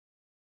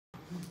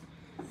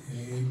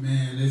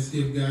Amen. Let's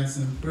give God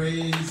some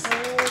praise.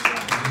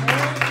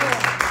 Amen.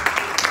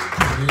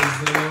 Praise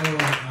the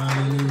Lord.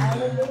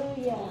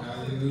 Hallelujah.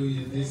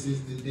 Hallelujah. This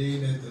is the day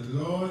that the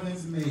Lord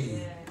has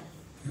made,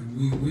 and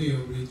we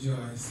will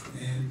rejoice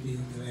and be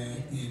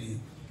glad in it.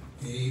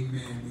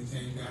 Amen. We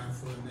thank God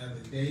for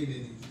another day that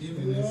He's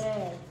given us.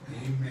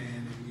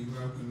 Amen. And we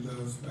welcome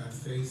those by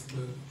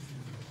Facebook.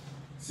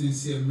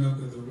 Sincere Milk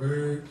of the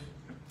Word.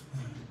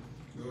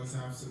 Lord's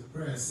House of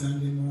Prayer,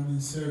 Sunday morning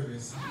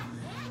service.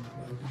 Amen.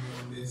 Welcome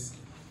on this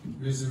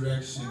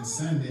Resurrection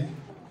Sunday.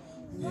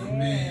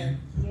 Amen.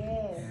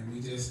 And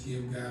we just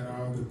give God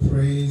all the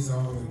praise,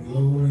 all the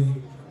glory,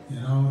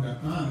 and all the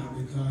honor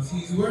because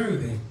He's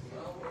worthy.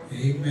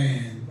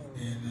 Amen.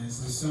 And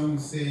as the song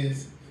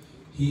says,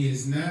 He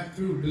is not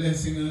through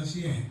blessing us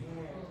yet.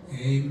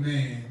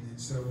 Amen.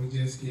 And so we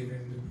just give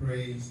Him the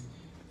praise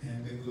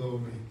and the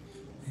glory.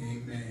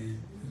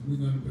 Amen. And we're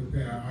going to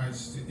prepare our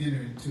hearts to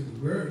enter into the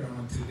Word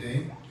on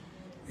today.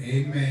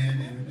 Amen.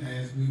 And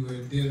as we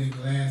were dealing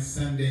last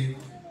Sunday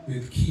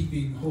with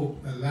keeping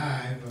hope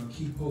alive, or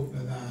keep hope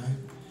alive.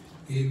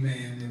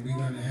 Amen. And we're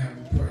going to have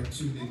a part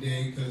 2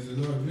 today because the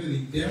Lord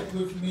really dealt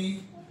with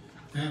me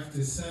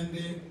after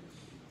Sunday.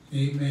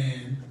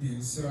 Amen.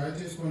 And so I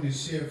just want to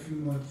share a few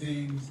more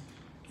things.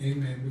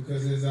 Amen.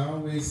 Because as I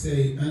always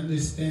say,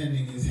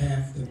 understanding is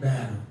half the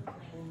battle.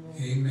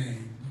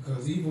 Amen.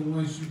 Because even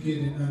once you get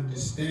an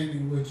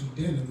understanding of what you're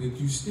dealing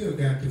with, you still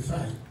got to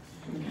fight.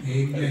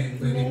 Amen.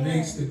 But it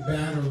makes the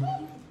battle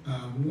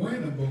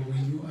winnable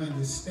when you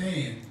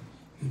understand.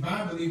 The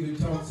Bible even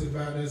talks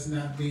about us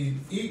not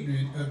being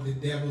ignorant of the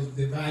devil's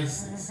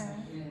devices.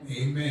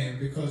 Amen.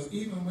 Because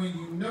even when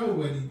you know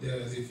what he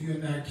does, if you're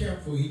not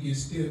careful, he can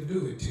still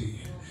do it to you.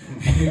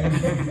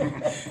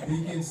 Amen.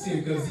 He can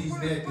still, because he's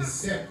that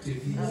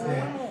deceptive. He's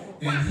that,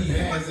 and he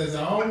has, as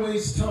I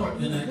always taught,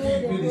 and I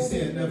can't really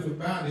say enough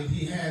about it,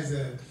 he has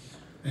an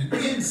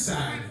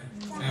insider,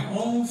 our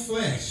own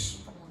flesh.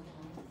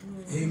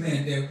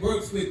 Amen. That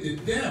works with the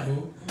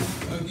devil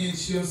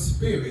against your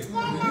spirit.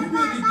 When you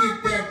really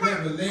get that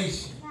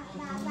revelation,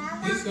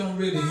 it's going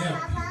to really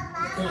help you.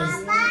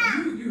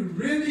 Because you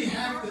really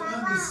have to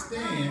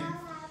understand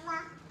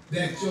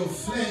that your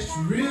flesh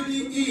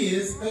really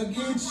is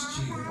against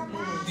you.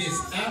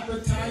 Its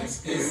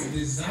appetites, its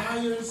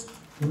desires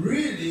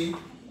really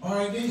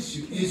are against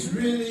you. It's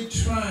really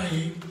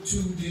trying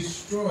to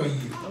destroy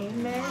you.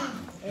 Amen.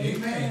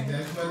 Amen.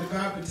 That's what the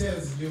Bible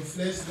tells us. Your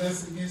flesh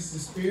lusts against the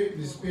spirit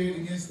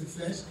against the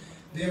flesh.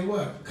 They're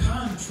what?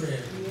 Contrary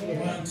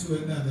one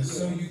to another.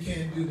 So you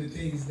can't do the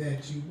things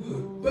that you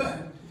would.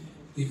 But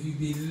if you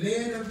be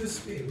led of the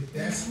Spirit,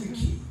 that's the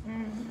key.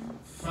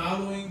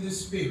 Following the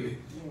Spirit.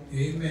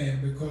 Amen.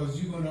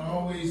 Because you're going to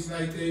always,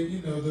 like they,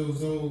 you know,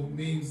 those old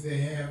memes they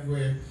have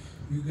where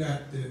you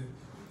got the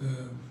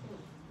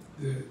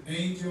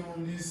angel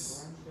on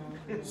this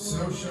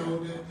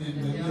shoulder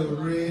and the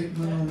little red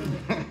one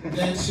on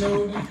that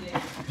shoulder.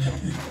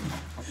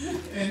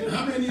 And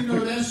how many know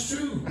that's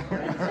true?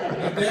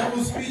 The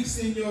devil speaks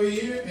in your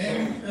ear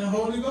and the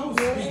Holy Ghost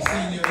speaks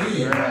in your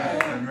ear.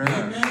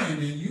 Amen.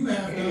 And you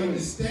have to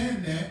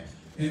understand that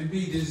and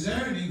be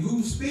discerning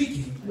who's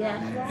speaking.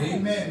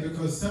 Amen.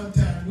 Because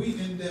sometimes we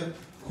end up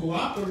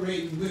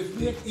cooperating with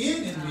the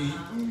enemy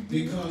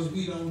because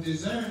we don't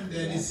discern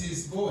that it's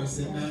his voice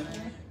and not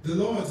the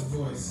Lord's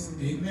voice.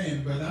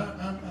 Amen. But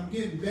I'm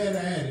getting better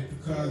at it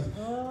because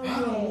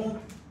I don't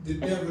want the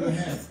devil to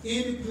have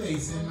any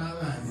place in my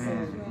life.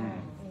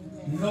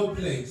 No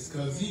place.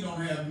 Because he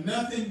don't have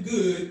nothing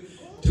good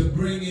to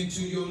bring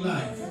into your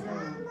life.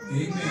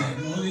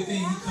 Amen. The only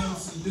thing he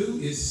comes to do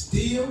is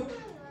steal,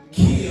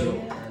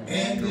 kill,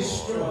 and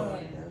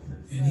destroy.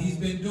 And he's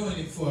been doing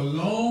it for a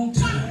long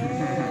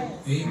time.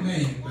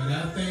 Amen. But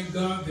I thank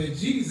God that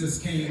Jesus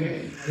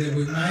came that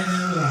we might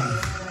have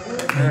life.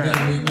 And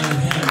that we might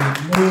have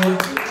it more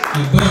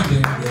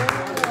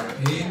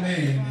abundantly.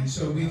 Amen. And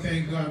so we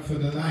thank God for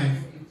the life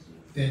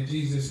that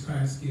Jesus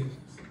Christ gives us.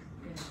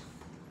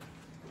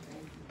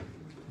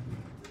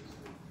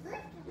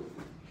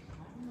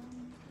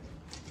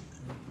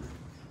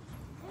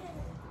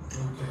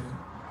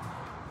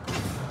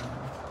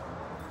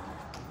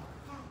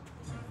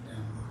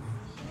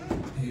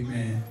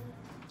 Amen.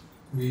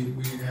 We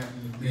have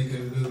to make a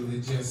little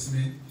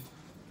adjustment.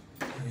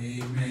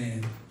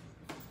 Amen.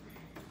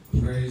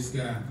 Praise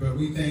God. But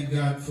we thank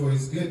God for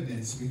his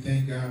goodness. We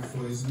thank God for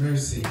his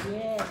mercy.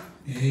 Yeah.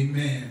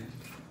 Amen.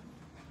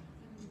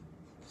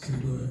 So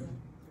go ahead.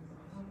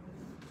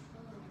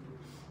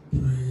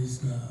 Praise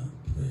God.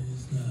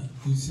 Praise God.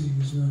 You see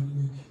what's wrong with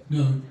me?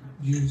 No,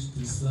 use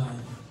the slider.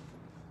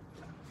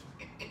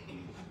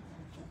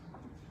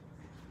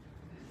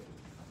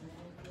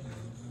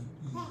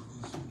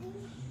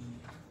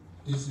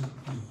 This is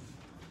okay.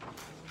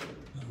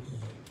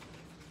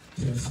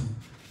 Testing.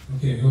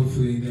 Okay,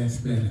 hopefully that's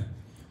better.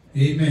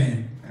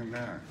 Amen.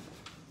 Amen.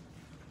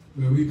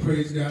 Well, we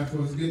praise God for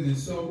his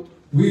goodness. So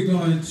we're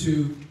going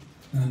to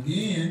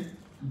again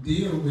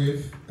deal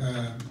with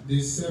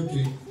this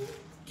subject,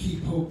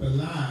 keep hope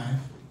alive.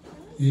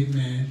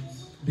 Amen.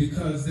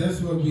 Because that's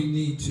what we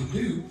need to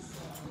do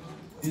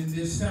in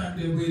this time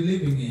that we're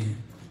living in.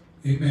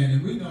 Amen.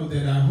 And we know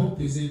that our hope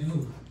is in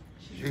who?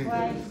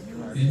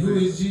 And who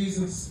is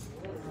Jesus?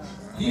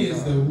 He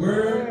is the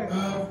Word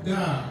of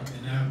God.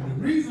 And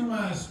the reason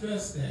why I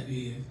stress that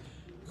is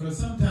because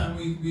sometimes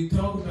we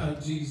talk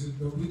about Jesus,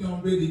 but we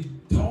don't really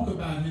talk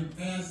about him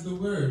as the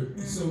Word.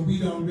 So we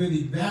don't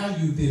really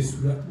value this,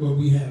 what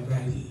we have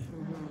right here.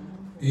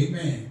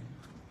 Amen.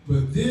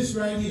 But this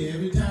right here,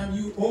 every time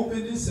you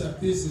open this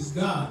up, this is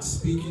God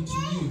speaking to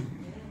you,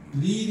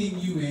 leading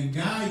you and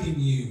guiding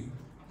you.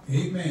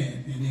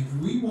 Amen. And if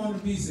we want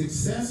to be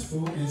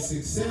successful, and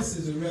success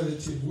is a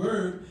relative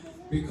word,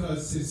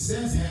 because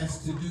success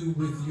has to do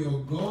with your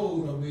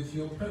goal or with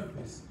your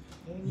purpose.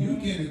 You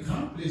can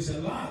accomplish a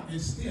lot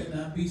and still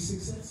not be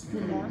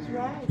successful. That's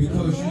right.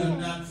 Because you're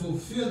not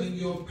fulfilling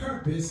your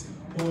purpose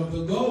or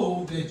the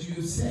goal that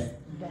you set.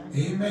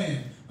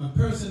 Amen. A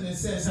person that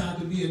says how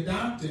to be a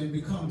doctor and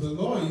becomes a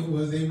lawyer,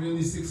 was they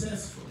really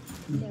successful?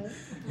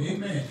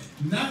 Amen.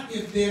 Not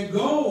if their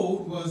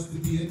goal was to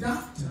be a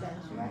doctor.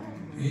 That's right.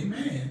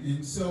 Amen.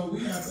 And so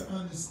we have to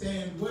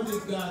understand what is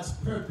God's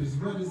purpose,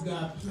 what is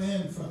God's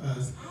plan for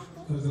us.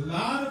 Because a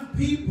lot of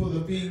people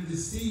are being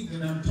deceived,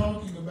 and I'm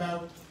talking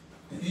about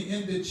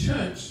in the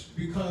church,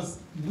 because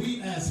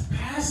we as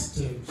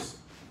pastors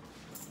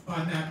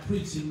are not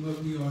preaching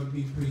what we ought to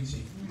be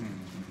preaching.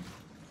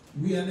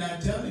 We are not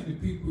telling the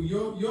people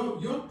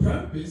your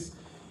purpose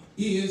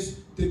is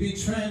to be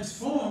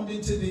transformed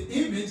into the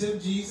image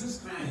of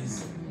Jesus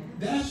Christ.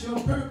 That's your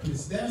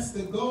purpose. That's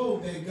the goal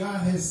that God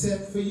has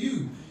set for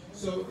you.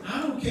 So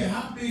I don't care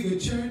how big a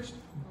church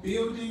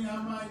building I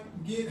might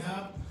get,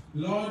 how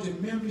large a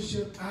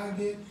membership I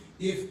get.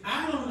 If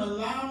I don't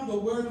allow the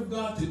Word of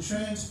God to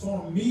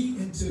transform me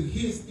into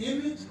His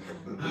image,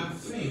 I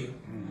fail.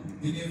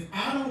 And if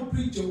I don't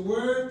preach a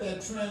word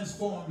that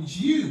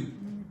transforms you,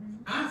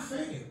 I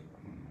fail.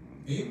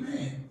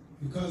 Amen.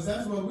 Because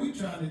that's what we're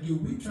trying to do.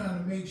 We're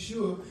trying to make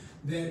sure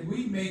that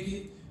we make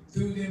it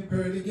through them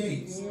pearly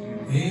gates.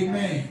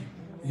 Amen.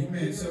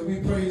 Amen. So we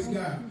praise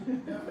God.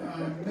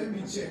 Let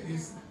me check.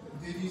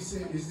 Did he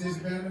say, is this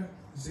better?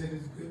 He said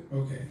it's good?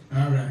 Okay.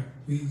 All right.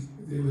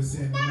 They were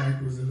saying the mic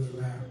was a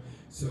little loud.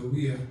 So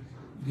we'll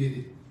get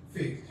it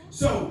fixed.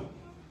 So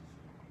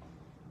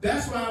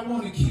that's why I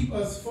want to keep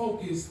us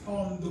focused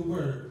on the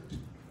Word.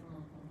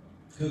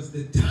 Because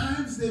the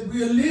times that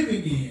we're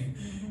living in,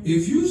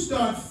 if you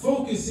start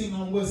focusing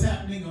on what's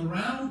happening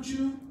around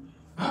you,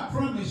 I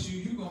promise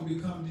you, you're going to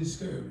become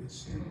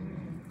discouraged.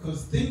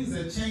 Because things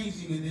are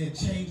changing, and they're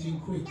changing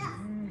quickly.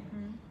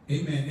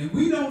 Amen. And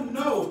we don't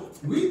know.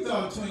 We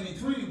thought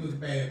 2020 was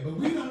bad, but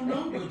we don't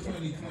know what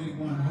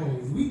 2021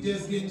 holds. We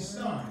just getting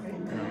started.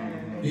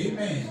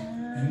 Amen.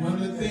 And one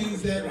of the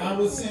things that I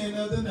was saying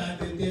the other night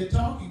that they're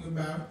talking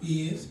about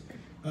is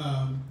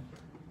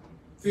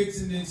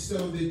fixing it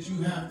so that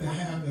you have to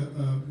have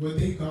what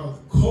they call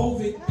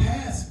COVID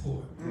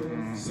passport.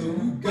 So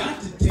you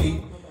got to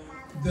take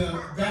the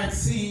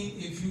vaccine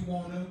if you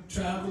want to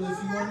travel,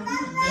 if you want to do it.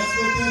 That's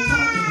what they're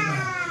talking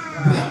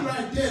about. That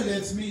right there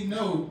lets me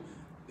know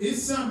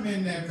it's something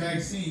in that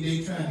vaccine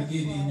they trying to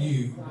get in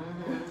you.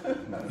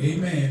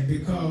 Amen.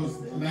 Because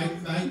like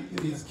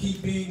it's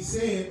keep being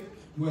said,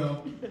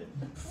 well,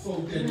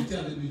 folk that are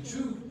telling the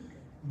truth,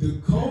 the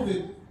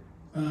COVID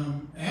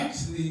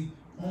actually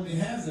only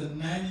has a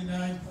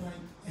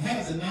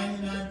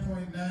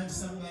 99.9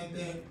 something like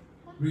that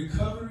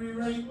recovery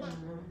rate.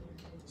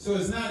 So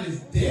it's not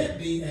as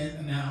deadly as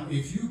now.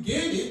 If you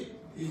get it,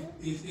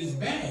 it's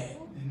bad,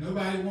 and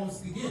nobody wants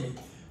to get it.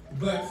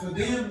 But for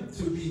them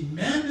to be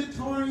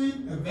mandatory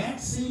a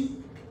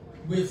vaccine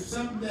with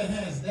something that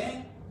has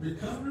that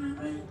recovery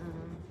rate,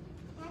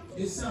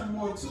 it's something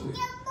more to it.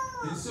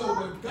 And so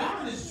what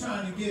God is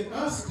trying to get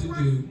us to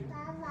do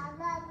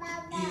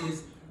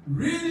is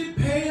really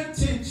pay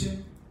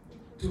attention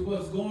to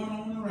what's going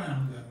on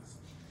around us.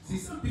 See,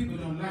 some people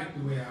don't like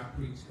the way I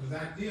preach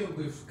because I deal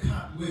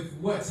with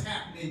what's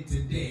happening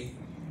today.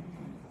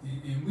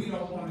 And we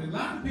don't want to, a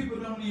lot of people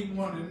don't even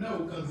want to know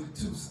because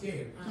it's too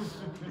scary.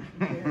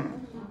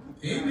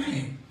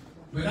 Amen.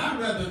 But I'd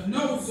rather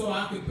know so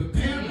I can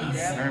prepare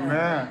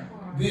myself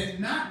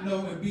than not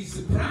know and be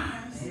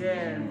surprised.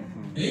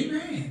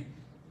 Amen.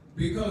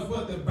 Because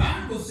what the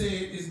Bible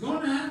said is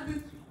going to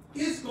happen,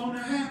 it's going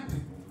to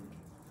happen.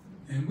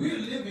 And we're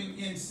living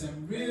in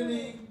some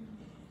really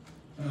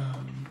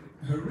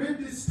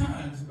horrendous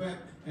times. But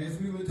as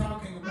we were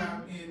talking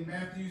about in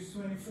Matthew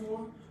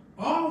 24,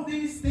 all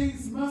these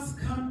things must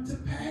come to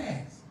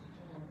pass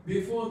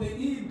before the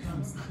end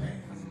comes to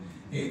pass.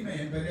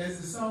 Amen. But as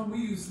the song we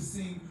used to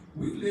sing,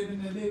 we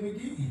living to live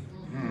again.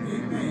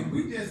 Amen.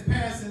 We just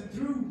passing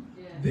through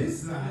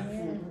this life.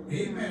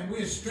 Amen.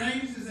 We're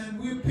strangers and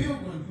we're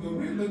pilgrims, but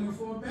we're looking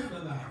for a better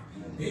life.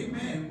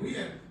 Amen. We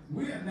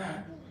are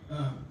not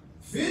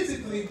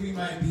physically we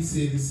might be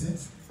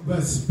citizens,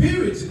 but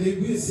spiritually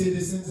we're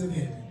citizens of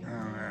heaven.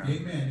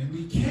 Amen. And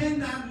we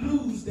cannot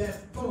lose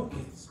that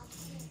focus.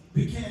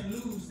 We can't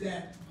lose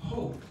that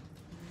hope.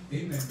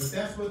 Amen. But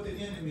that's what the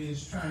enemy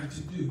is trying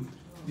to do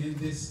in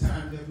this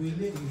time that we're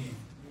living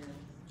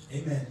in.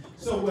 Amen.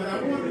 So what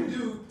I want to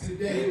do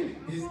today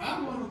is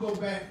I want to go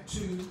back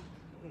to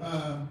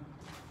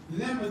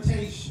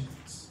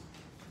Lamentations,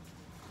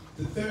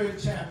 the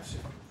 3rd chapter.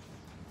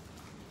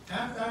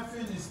 After I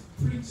finished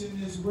preaching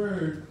this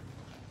word,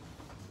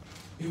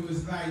 it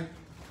was like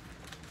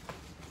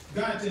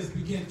God just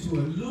began to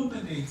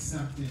illuminate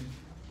something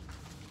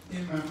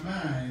in my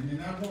mind,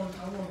 and I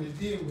want to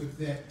deal with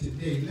that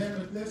today.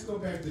 Let's go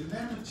back to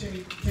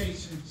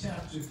Lamentations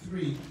chapter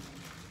 3.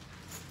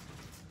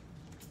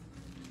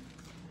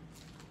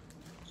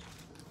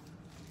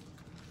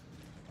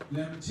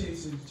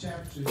 Lamentations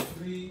chapter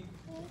 3,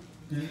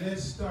 and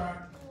let's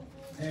start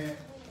at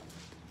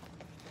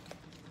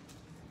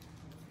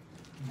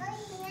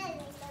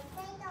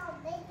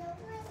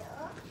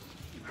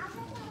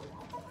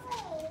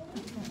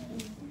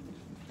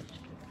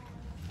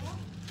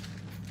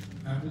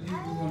I believe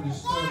we're going to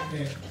start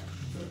at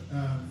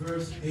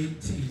verse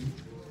 18.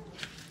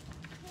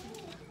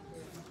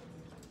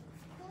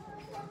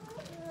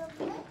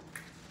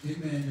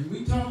 Amen. And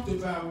we talked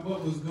about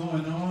what was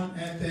going on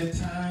at that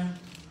time.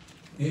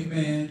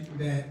 Amen.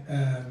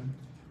 That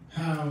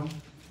how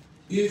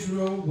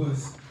Israel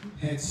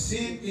had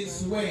sent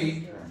its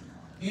way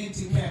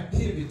into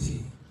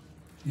captivity,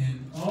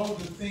 and all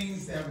the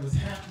things that was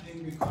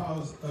happening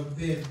because of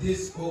their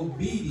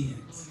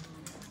disobedience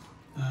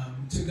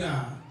to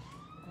God.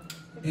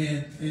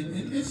 And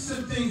it's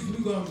some things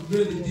we're going to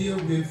really deal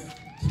with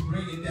to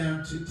bring it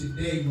down to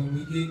today when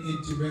we get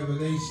into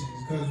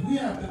Revelations. Because we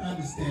have to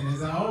understand,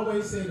 as I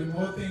always say, the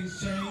more things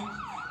change,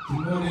 the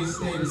more they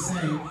stay the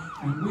same.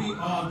 And we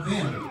are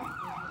them.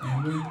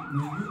 And when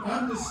you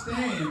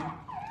understand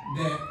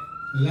that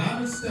a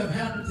lot of stuff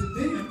happened to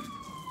them,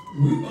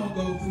 we're going to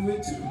go through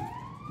it too.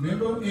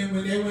 Remember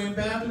when they were in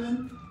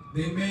Babylon,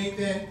 they made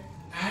that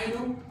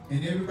idol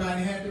and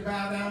everybody had to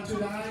bow down to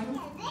the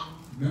idol?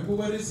 Remember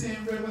what it said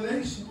in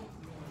Revelation?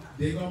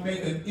 They're going to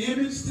make an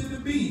image to the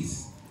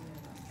beast,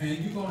 and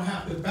you're going to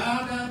have to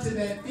bow down to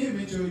that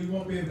image or you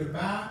won't be able to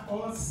buy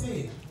or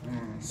sell.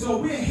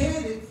 So we're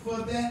headed for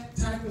that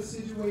type of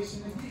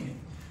situation again.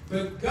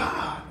 But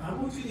God, I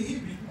want you to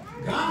hear me,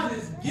 God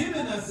has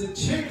given us a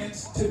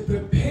chance to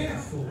prepare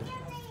for it.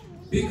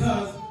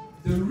 Because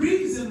the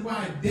reason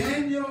why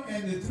Daniel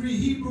and the 3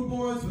 Hebrew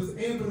boys was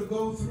able to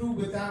go through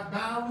without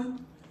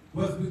bowing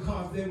was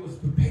because they was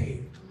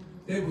prepared.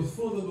 They was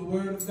full of the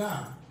word of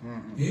God.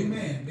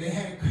 Amen. They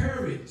had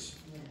courage.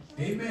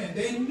 Amen.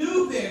 They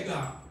knew their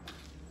God.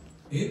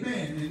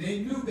 Amen. And they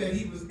knew that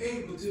he was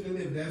able to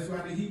deliver. That's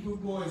why the Hebrew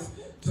boys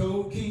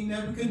told King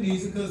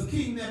Nebuchadnezzar, because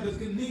King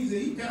Nebuchadnezzar,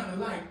 he kind of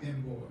liked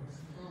them boys.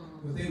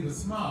 Because they were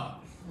smart.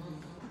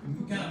 And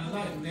he kind of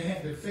liked them. They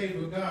had the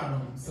favor of God on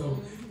them. So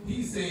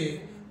he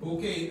said,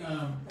 okay,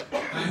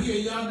 I hear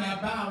y'all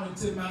not bowing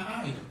to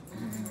my idol.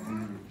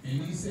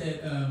 And he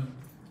said,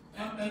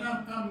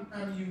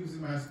 I'm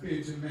using my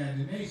spiritual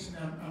imagination.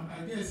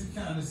 I guess he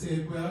kind of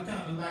said, well, I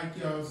kind of like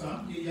y'all, so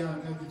I'm giving y'all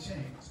another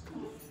chance.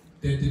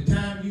 That the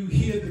time you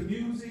hear the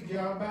music,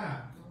 y'all bow.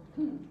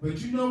 But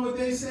you know what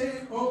they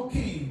said? Oh,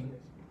 King,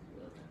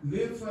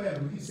 live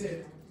forever. He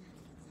said,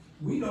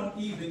 we don't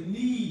even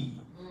need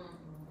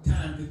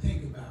time to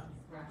think about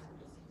it.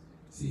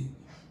 See,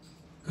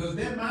 because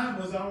their mind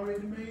was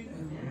already made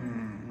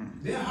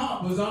up. Their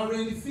heart was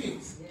already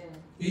fixed.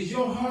 Is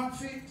your heart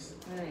fixed?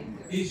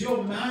 Is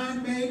your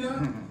mind made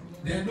up?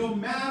 That no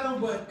matter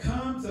what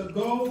comes or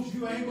goes,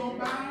 you ain't going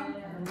to bow?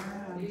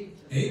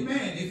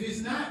 Amen. If it's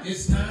not,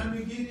 it's time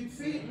to get it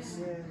fixed.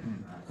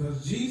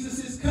 Because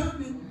Jesus is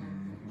coming.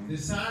 The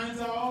signs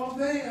are all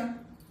there.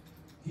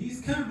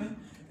 He's coming.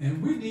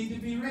 And we need to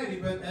be ready.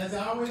 But as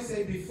I always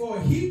say,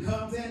 before he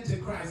comes,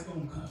 Antichrist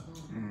going to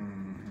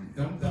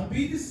come. Don't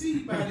be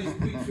deceived by this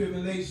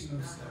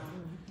pre-tribulational stuff.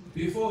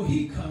 Before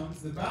he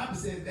comes, the Bible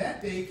says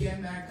that day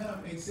cannot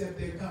come except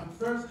there come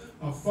first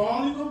a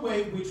falling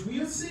away, which we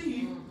are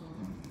seeing.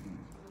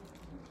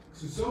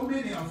 So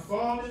many are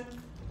falling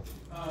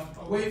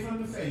away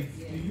from the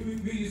faith.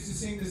 And we used to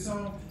sing the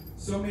song,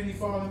 so many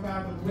falling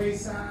by the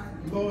wayside.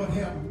 Lord,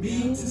 help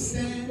me to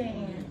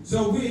stand.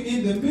 So we're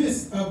in the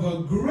midst of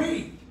a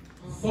great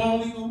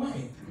falling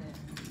away.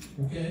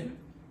 Okay?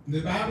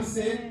 The Bible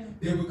said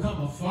there will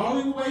come a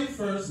falling away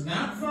first,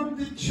 not from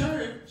the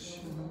church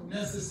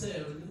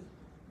necessarily,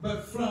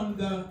 but from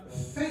the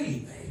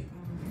faith.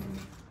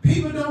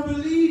 People don't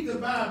believe the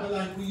Bible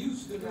like we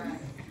used to believe.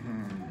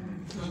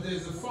 So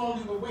there's a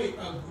falling away,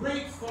 a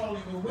great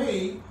falling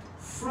away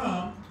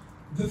from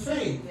the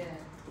faith.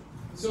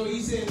 So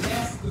he said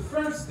that's the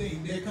first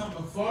thing. There come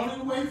a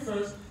falling away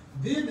first.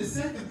 Then the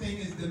second thing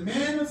is the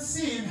man of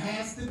sin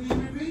has to be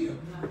revealed.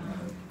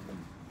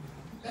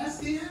 That's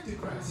the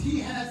Antichrist. He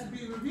has to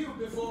be revealed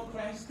before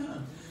Christ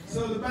comes.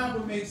 So the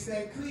Bible makes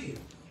that clear.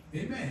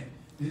 Amen.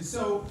 And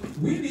so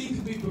we need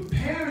to be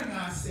preparing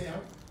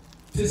ourselves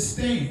to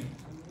stand.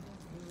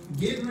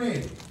 Get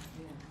ready.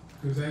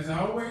 Because as I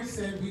always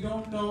said, we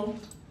don't know.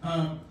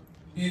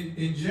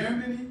 In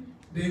Germany,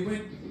 they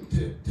went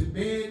to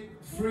bed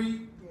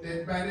free.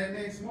 That by that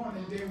next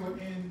morning, they were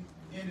in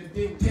a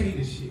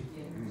dictatorship.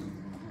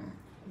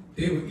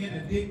 They were in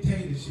a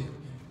dictatorship.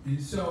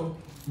 And so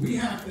we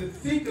have to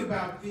think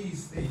about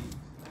these things.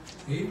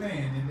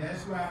 Amen. And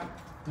that's why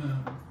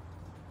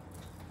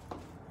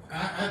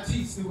I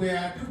teach the way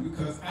I do,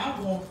 because I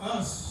want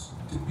us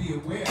to be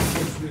aware of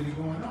what's really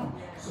going on.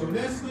 So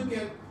let's look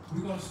at,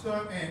 we're going to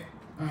start at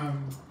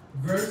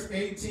verse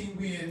 18,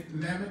 we're in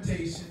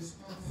Lamentations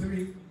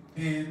 3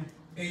 and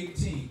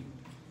 18.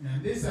 Now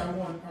this I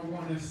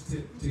want us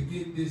to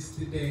get this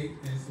today,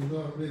 as the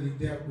Lord really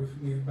dealt with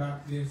me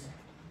about this.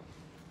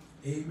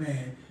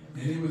 Amen.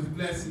 And it was a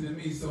blessing to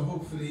me, so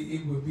hopefully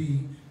it will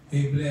be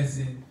a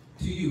blessing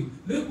to you.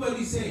 Look what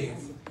he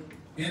says.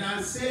 And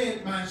I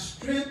said, my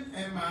strength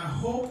and my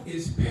hope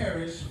is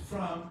perished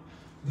from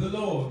the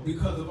Lord.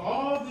 Because of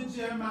all that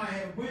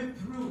Jeremiah went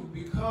through,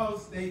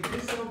 because they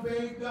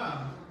disobeyed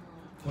God,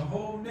 the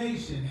whole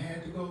nation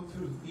had to go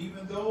through.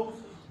 Even those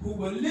who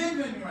were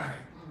living right,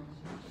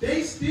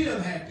 they still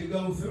had to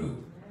go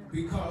through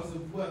because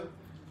of what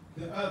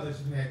the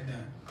others had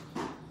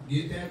done.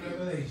 Get that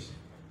revelation.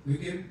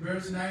 Look at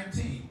verse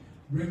 19.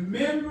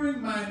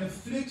 Remembering mine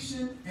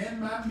affliction and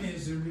my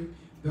misery,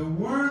 the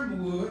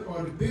wormwood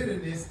or the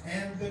bitterness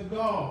and the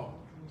gall.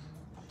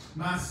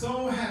 My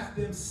soul hath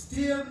them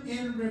still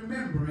in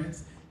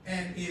remembrance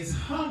and is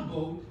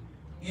humbled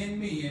in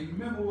me. And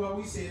remember what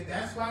we said,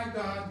 that's why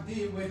God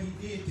did what he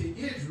did to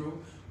Israel,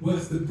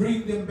 was to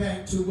bring them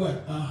back to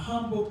what? A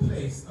humble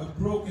place, a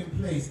broken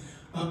place,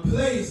 a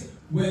place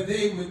where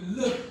they would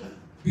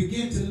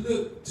begin to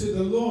look to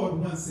the Lord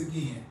once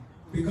again.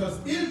 Because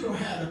Israel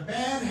had a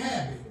bad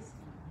habit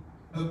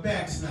of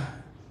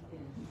backsliding.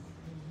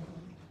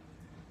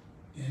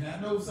 And I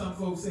know some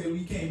folks say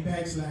we can't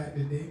backslide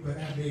today, but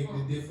I beg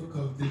to differ,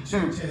 because the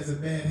church has a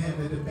bad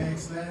habit of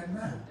backsliding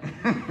now.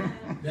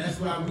 That's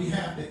why we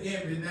have to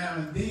every now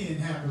and then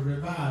have a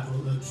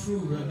revival, a true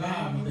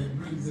revival that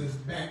brings us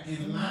back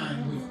in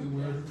line with the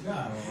Word of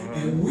God.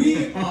 And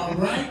we are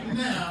right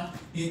now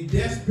in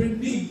desperate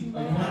need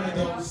of one of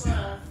those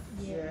times.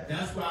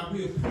 That's why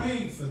we're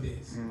praying for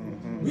this.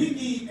 We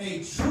need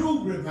a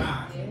true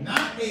revival,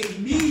 not a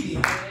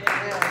meeting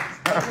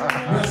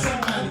where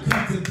somebody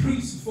comes and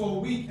preaches for a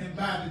week, and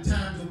by the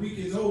time the week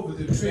is over,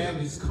 the trail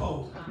is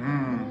cold.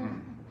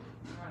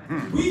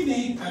 We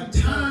need a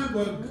time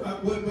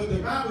what the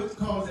Bible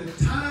calls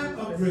a time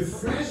of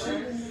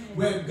refreshing,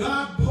 where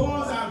God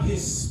pours out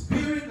his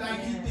spirit like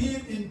he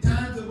did in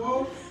times of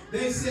old.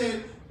 They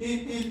said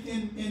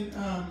in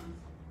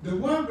the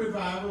one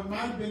revival, it might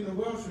have been the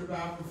Welsh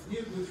revival,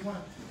 forget which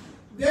one,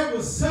 there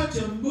was such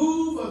a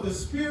move of the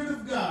Spirit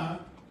of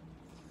God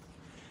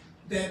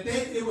that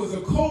it was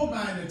a coal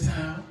miner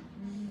town,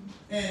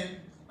 and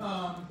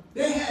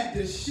they had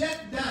to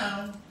shut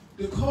down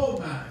the coal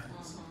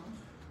mines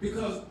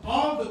because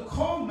all the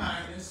coal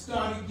miners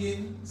started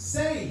getting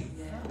saved.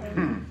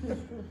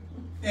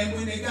 And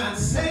when they got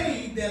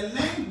saved, their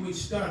language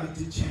started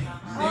to change.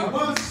 They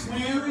weren't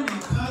swearing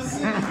and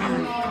cussing and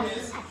doing all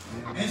this.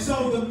 And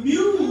so the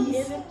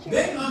mules,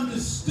 they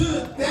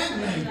understood that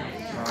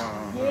language.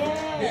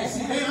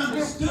 They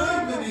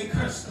understood when they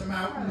cursed them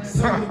out and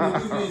told them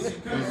to do this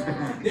and curse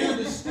them. They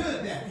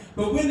understood that.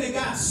 But when they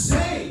got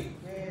saved,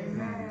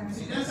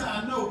 see, that's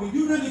how I know. When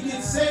you really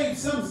get saved,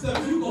 some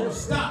stuff you're going to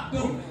stop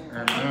doing.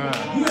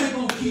 You ain't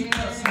going to keep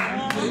cussing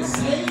when you get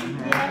saved.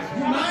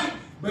 You might.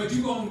 But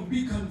you're going to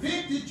be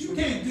convicted. You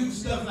can't do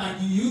stuff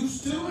like you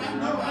used to. I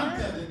know,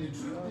 I'm telling the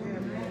truth.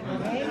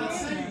 I'm not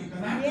saying,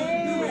 but I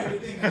couldn't do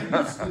everything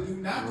I used to do,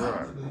 not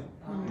comfortably.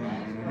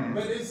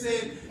 But it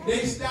said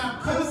they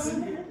stopped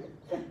cussing.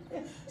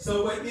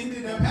 So what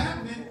ended up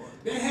happening,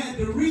 they had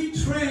to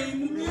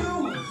retrain the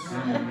mules.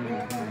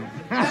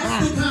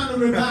 That's the kind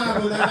of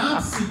revival that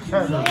I'm seeking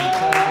for.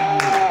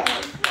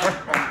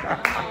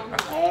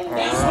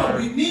 That's what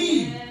we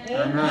need.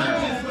 Not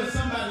just for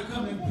somebody to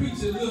come and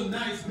preach a little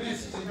nice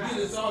message and get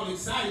us all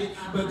excited,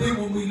 but then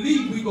when we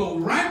leave, we go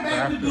right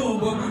back to doing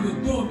what we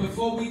were doing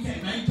before we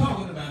came. I ain't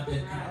talking about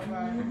that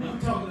kind. I'm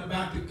talking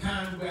about the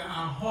kind where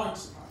our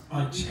hearts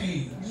are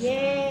changed.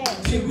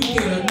 Till we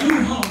get a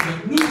new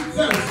hunger, new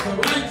thirst for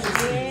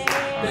righteousness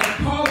that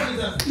causes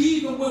us,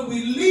 even when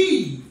we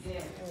leave,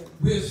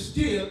 we're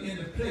still in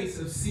a place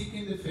of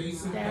seeking the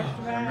face of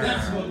God.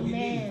 That's what we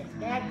need.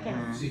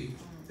 See,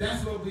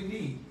 that's what we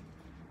need.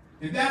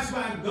 And that's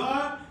why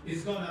God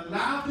is going to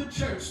allow the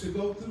church to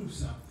go through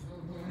something.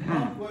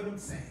 Mark what I'm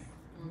saying.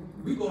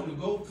 We're going to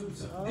go through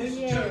something.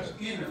 This church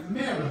in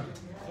America.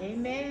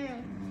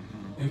 Amen.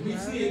 And we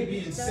see it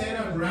being set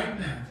up right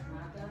now.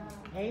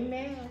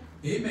 Amen.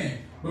 Amen.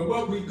 But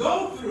what we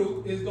go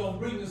through is going to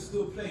bring us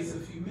to a place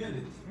of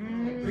humility.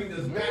 Bring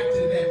us back to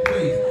that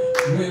place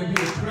where we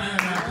are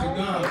crying out to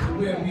God, to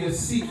where we are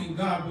seeking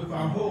God with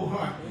our whole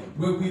heart,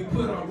 where we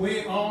put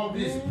away all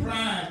this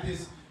pride,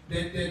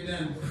 that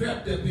done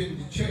crept up in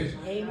the church.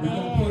 Amen. We're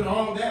going to put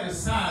all that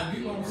aside.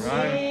 We're going to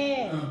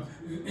say,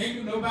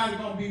 ain't nobody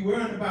going to be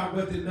worried about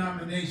what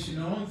denomination.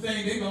 The only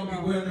thing they're going to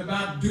be worried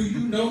about, do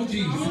you know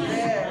Jesus?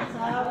 That's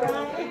all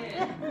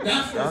right.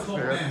 That's what's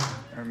going to happen.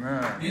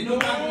 Amen. Ain't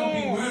nobody going to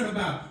be worried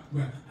about,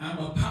 well, I'm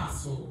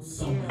apostle,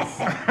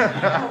 so-and-so.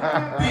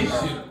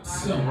 Bishop,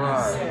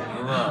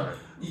 so-and-so.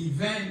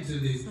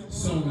 evangelist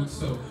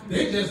so-and-so.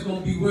 They just going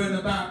to be worried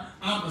about,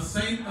 I'm a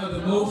saint of the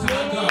Most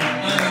High God.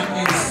 I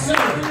am a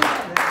servant.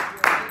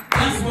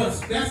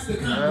 That's the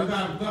kind of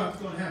revival God's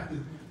going to have to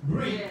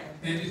bring.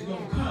 And it's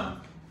going to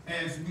come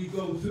as we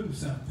go through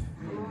something.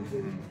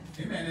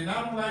 Amen. And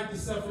I don't like to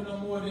suffer no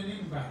more than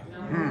anybody.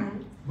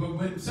 But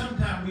when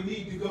sometimes we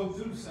need to go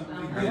through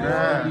something,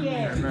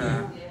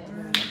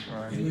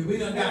 we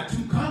done got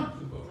too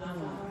comfortable.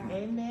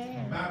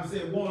 Amen. The Bible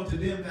said, woe to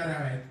them that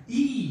are at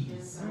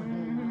ease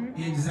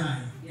in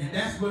Zion. And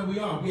that's where we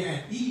are. We're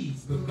at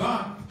ease. But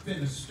God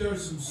finna stir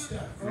some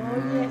stuff.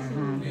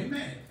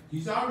 Amen.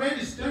 He's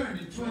already stirring.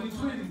 In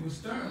 2020, we're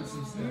stirring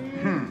some stuff.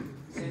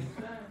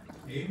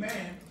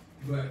 Amen.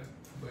 But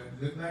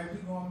look like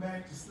we're going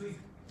back to sleep.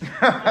 So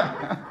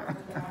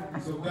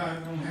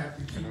God don't have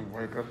to keep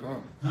wake us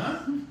up.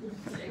 Huh?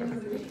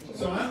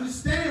 So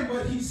understand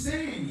what he's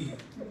saying here.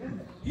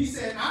 He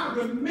said, I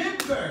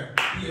remember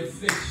the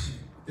affliction,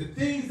 the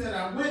things that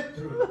I went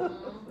through.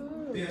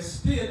 They're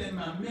still in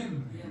my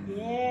memory.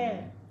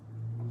 Yeah.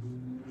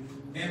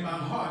 And my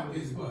heart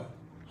is what?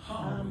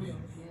 Humble.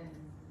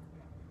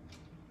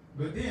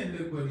 But then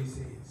look what he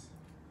says.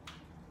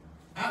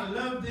 I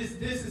love this.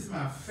 This is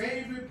my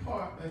favorite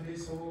part of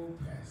this whole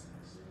passage.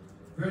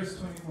 Verse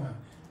 21.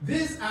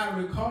 This I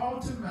recall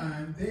to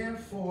mind,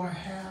 therefore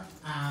have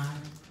I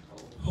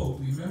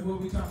hope. Remember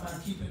what we talked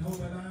about keeping hope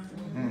alive?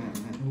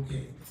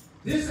 Okay.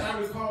 This I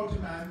recall to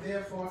mind,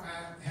 therefore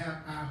I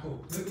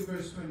hope. Look at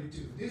verse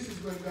 22. This is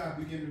where God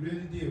began to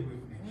really deal with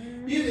me.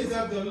 It is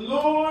of the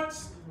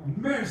Lord's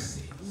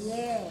mercy.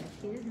 Yes,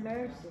 his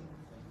mercy.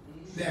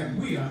 That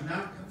we are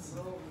not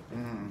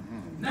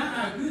consumed. Not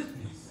our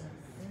goodness.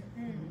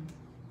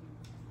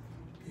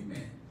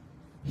 Amen.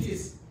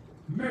 His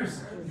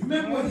mercy.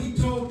 Remember what he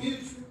told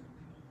Israel?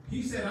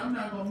 He said, I'm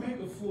not going to make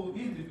a full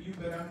end of you,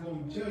 but I'm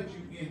going to judge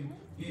you in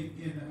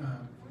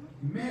a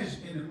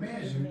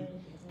measure.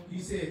 He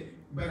said,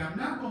 but I'm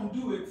not going to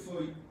do it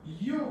for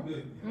your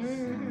goodness.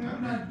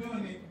 I'm not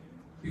doing it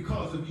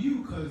because of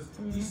you, because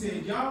he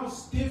said, y'all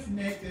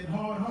stiff-necked and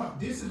hard-hearted.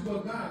 This is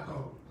what God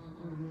called.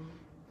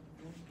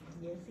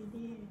 Yes, he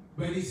did.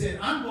 But he said,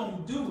 I'm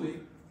going to do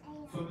it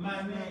for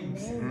my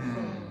name's sake.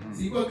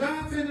 See, what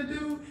God finna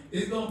do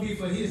is going to be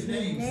for his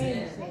name's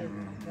sake.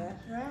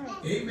 That's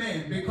right.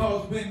 Amen.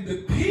 Because when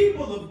the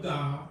people of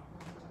God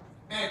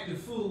act the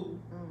fool,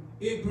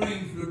 it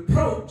brings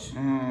reproach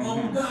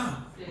on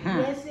God.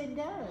 Yes, it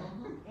does.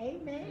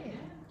 Amen.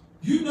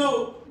 You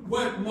know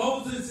what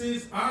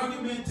Moses'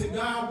 argument to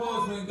God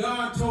was when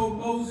God told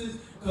Moses,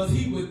 because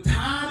he was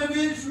tired of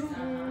Israel?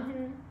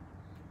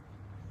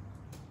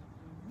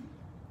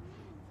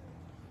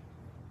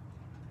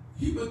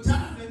 He was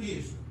tired of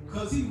Israel.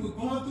 Because he was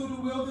going through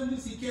the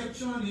wilderness, he kept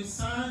showing his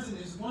signs and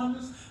his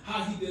wonders,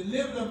 how he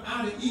delivered them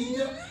out of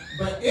Egypt.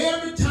 But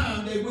every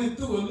time they went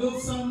through a little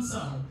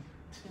something,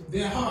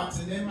 their hearts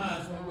and their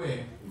minds went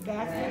where?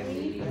 Back to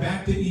Egypt.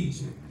 Back to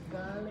Egypt.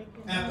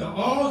 After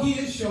all he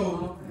had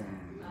showed them,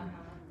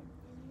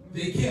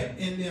 they kept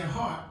in their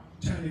heart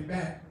turning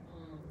back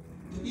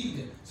to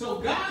Egypt. So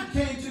God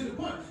came to the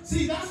point.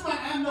 See, that's why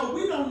I know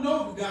we don't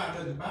know the God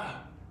of the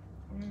Bible.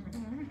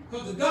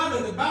 Because the God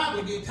of the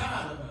Bible get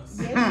tired of us.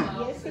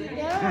 Yes, he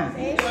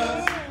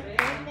does. Amen.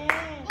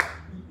 Amen.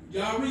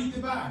 Y'all read the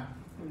Bible.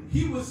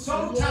 He was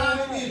so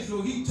tired of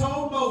Israel, he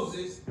told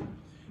Moses,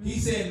 he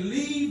said,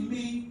 leave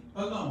me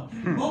alone.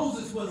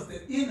 Moses was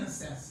the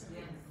intercessor.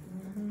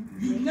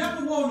 You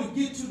never want to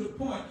get to the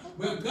point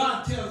where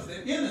God tells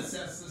the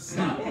intercessor,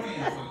 stop praying for you.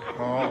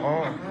 I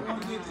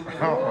want to get to that.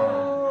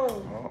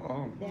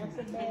 That's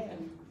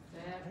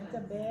a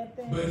bad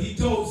thing. But he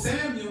told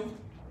Samuel,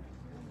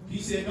 he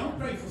said, don't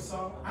pray for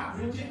Saul. I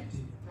rejected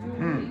it.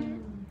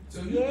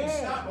 So you can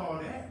stop all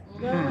that.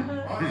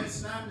 All that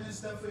snotting and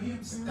stuff for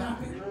him,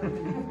 stop it.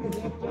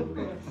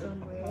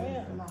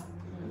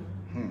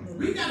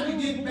 We got to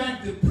get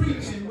back to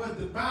preaching what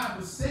the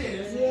Bible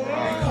says,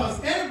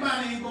 because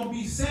everybody ain't going to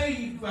be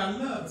saved by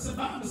love. So the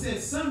Bible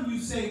says some you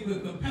save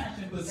with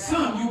compassion, but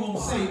some you won't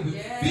save with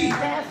fear.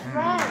 That's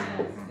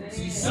right.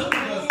 See, some of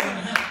us going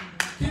to have,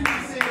 can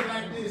I say it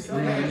like this? Y'all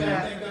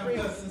think I'm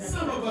cussing?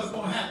 Some of us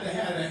going to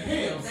have the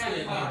hell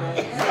scared out of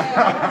us.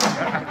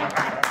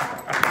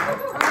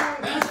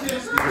 That's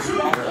just the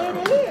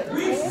truth.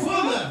 We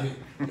full of it.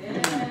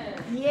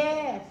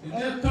 Yes. And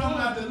just talking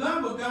about the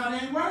love of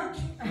God ain't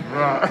working.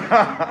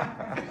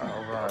 Right.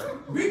 All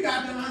right. We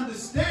got to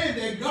understand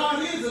that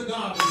God is a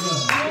God of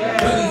love,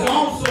 but he's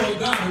also a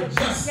God of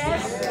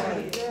justice.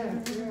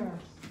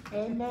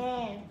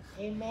 Amen.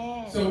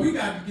 Amen. So we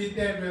got to get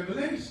that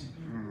revelation.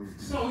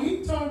 So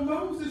he told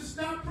Moses,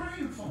 stop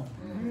praying for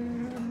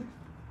him.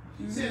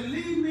 He said,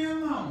 leave me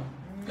alone.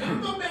 Y'all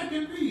go back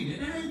and read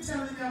it. I ain't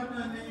telling y'all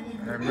nothing.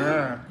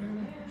 Amen.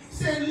 He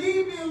said,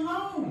 leave me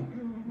alone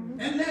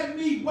and let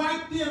me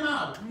wipe them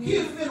out.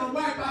 He's finna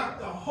wipe out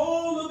the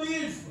whole of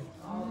Israel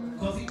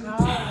because he was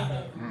tired of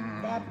it.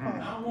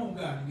 I want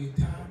God to get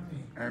tired of me.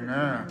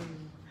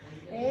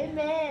 Amen.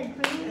 Amen.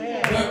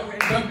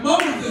 But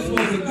Moses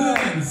was a good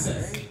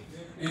intercessor.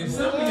 And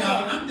some of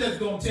y'all, I'm just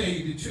going to tell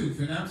you the truth,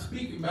 and I'm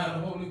speaking by the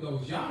Holy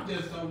Ghost. Y'all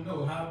just don't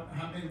know how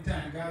many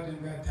times God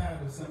done got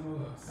tired of some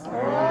of us.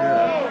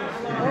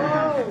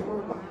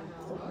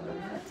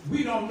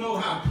 We don't know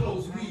how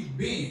close we've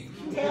been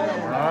to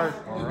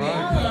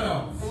being cut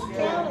off.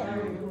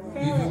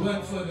 If it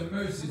wasn't for the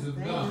mercies of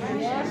God. If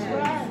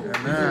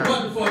it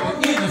wasn't for the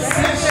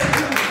intercession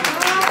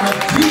of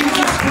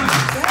Jesus Christ.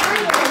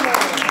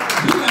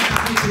 You got to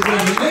get the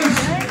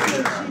revelation.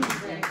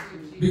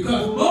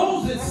 Because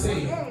Moses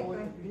said,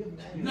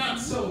 not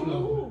so,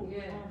 Lord.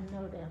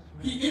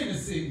 He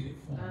interceded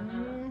for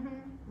him.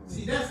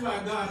 See, that's why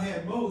God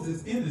had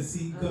Moses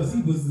intercede, because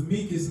he was the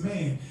meekest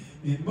man.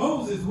 And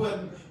Moses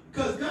wasn't,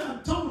 because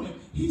God told him,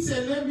 he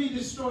said, let me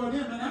destroy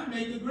them and I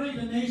make a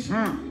greater nation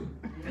for you.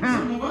 And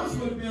some of us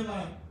would have been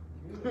like,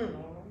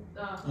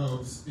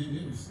 oh, since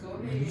you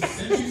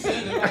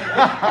said it like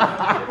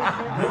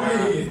that, go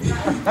ahead.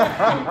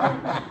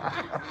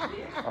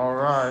 All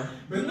right.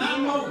 But not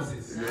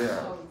Moses.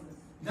 Yeah.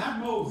 Not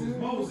Moses.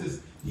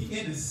 Moses, he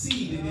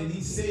interceded and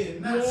he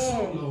said, not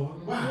so,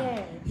 Lord.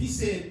 Why? He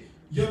said,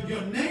 your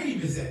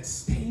name is at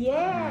stake.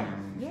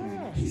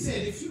 He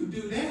said, if you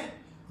do that,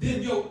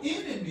 then your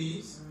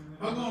enemies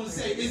are going to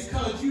say it's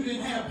because you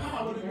didn't have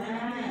power to bring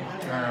them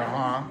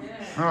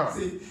in.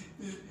 See,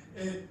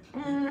 and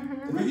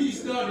when he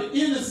started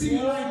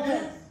interceding like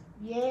that,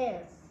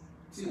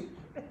 see,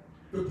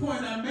 the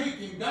point I'm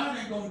making, God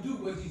ain't going to do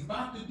what he's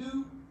about to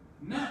do,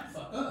 not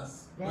for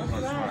us. That's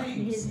right.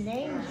 His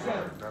name's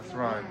sake. That's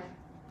right.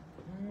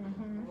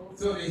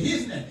 So that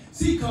his name.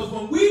 See, because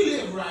when we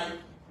live right,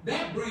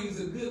 that brings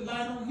a good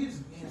light on his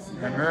name.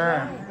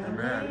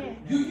 Amen.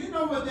 You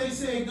know what they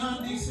say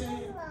Gandhi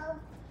said?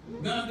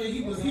 Gandhi,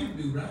 he was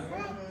Hindu, right?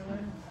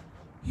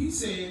 He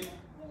said,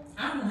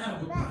 I don't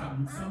have a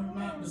problem. If I'm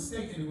not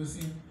mistaken, it was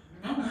him.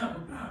 I don't have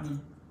a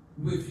problem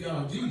with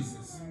y'all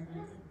Jesus.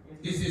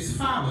 It's his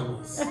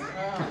followers that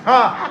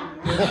I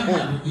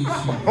have an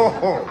issue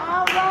with.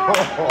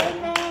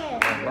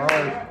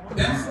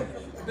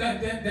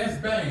 That's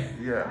bad.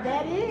 Yeah.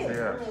 That is.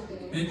 Yeah.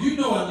 And you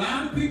know a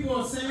lot of people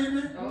are saying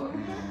that.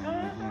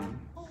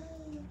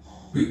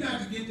 We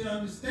got to get the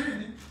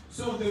understanding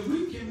so that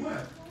we can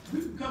what? We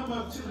can come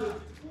up to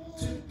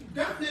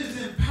God has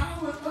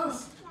empowered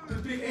us to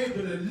be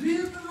able to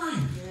live a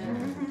life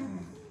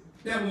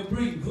that will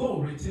bring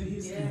glory to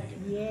his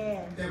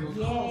name. That will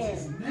cause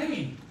his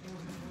name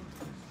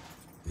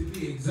to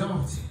be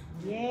exalted.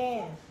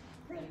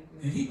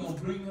 And he's going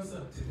to bring us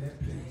up to that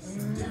place.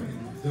 I'm telling you,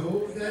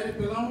 those that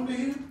belong to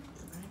him.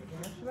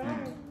 That's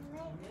right.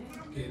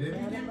 Okay, let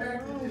me get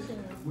back to this.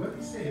 What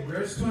he said,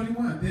 verse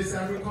 21. This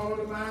I recall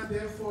to mind,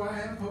 therefore I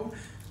have hope.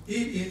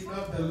 It is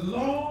of the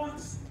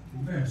Lord's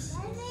mercy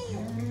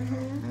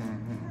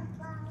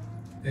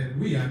that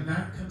we are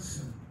not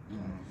consumed.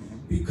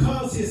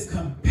 Because his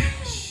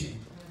compassion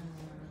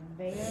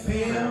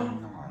fail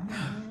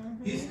not.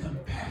 His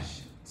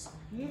compassions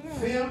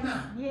fail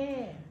not.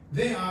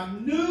 They are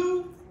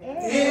new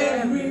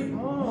every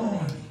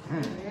morning.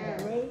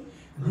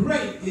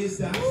 Great is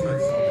thy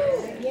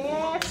faithfulness.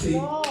 Yes,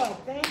 Lord.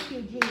 Thank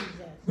you, Jesus.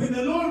 When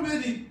the Lord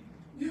really,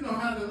 you know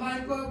how the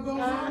light bulb goes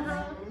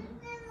on?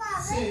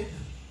 Said,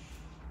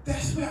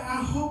 that's where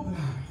our hope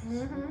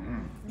lies.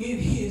 In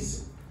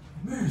his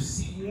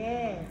mercy.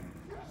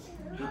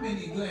 How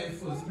many glad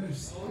for his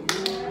mercy?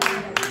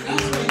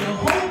 That's where your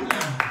hope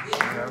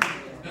lies.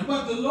 And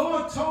what the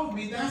Lord told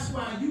me, that's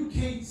why you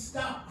can't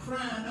stop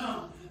crying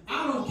out.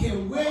 I don't care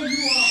where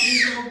you are in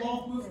your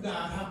walk with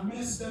God, how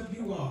messed up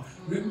you are.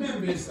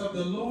 Remember, it's of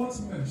the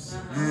Lord's mercy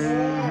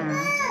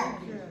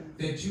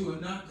that you are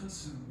not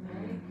consumed.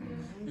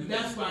 And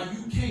that's why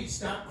you can't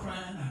stop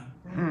crying out.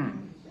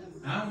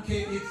 I don't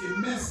care if you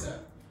mess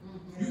up.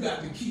 You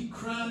got to keep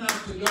crying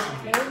out to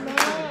God.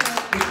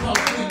 Because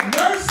when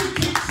mercy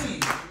kicks in,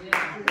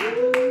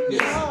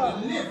 there's a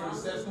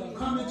deliverance that's going to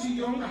come into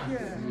your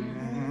life.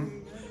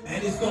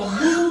 And it's going to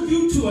move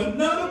you to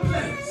another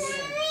place.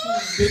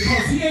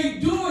 Because he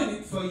ain't doing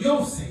it for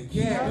your sake.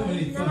 He's doing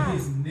it for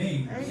his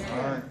name.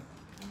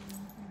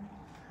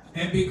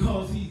 And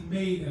because he's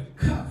made a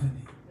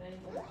covenant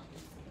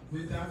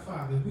with our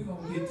Father. We're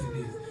going to get to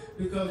this.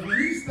 Because when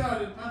he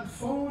started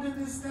unfolding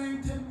this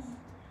thing to me,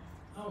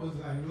 I was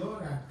like,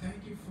 Lord, I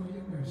thank you for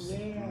your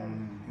mercy.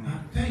 I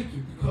thank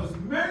you. Because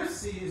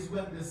mercy is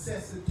what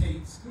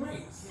necessitates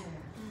grace.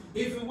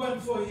 If it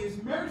wasn't for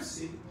his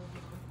mercy,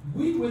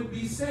 we would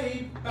be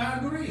saved by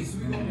grace.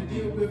 We're going to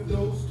deal with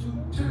those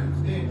two terms.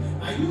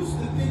 I used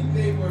to think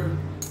they were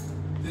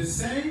the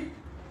same,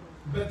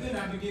 but then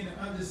I began to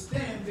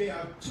understand they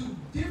are two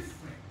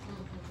different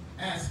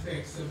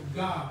aspects of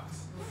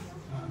God's,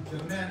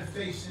 the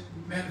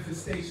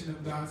manifestation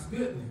of God's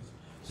goodness.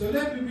 So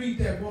let me read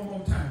that one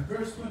more time.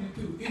 Verse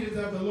 22. It is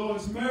of the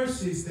Lord's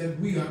mercies that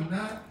we are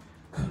not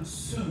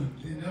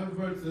consumed. In other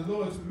words, the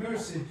Lord's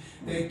mercy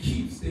that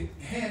keeps the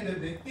hand of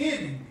the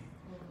enemy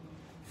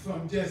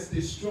from just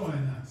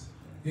destroying us.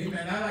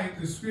 Amen. I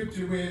like the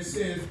scripture where it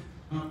says,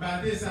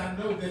 by this I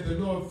know that the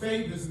Lord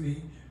favors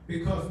me,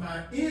 because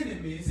my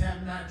enemies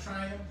have not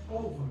triumphed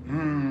over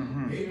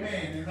me.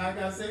 Amen. And like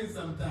I say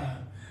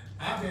sometimes,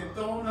 I've been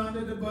thrown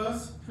under the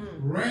bus,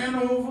 ran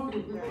over,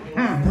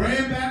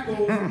 ran back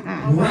over,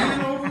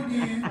 ran over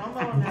again,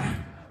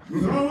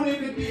 thrown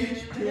in the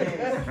ditch,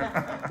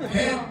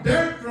 had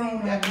dirt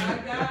thrown at me,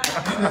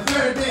 and the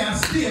third day I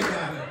still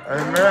got it.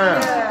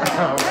 Amen.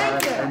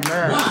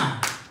 Amen. Why?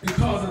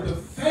 Because of the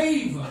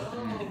favor.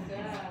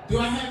 Do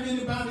I have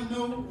anybody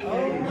know what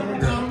I'm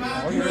talking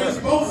about? You ain't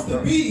supposed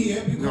to be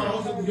here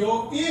because of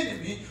your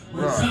enemy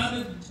was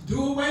trying to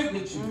do away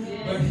with you.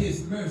 But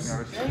his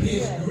mercy,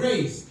 his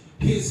grace,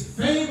 his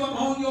favor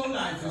on your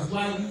life is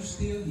why you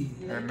still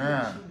here.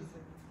 Amen.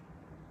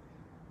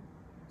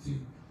 See,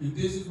 and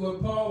this is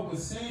what Paul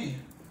was saying.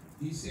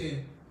 He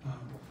said,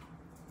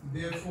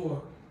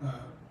 therefore,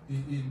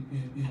 in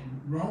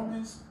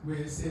Romans, where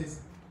it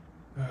says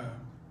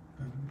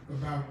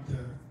about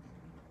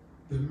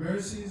the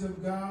mercies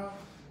of God,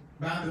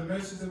 by the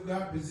mercies of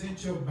God,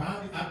 present your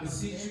body. I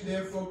beseech you,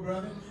 therefore,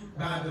 brother,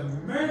 by the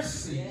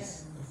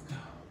mercies of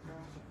God,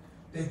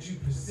 that you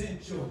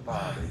present your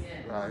body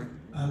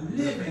a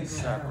living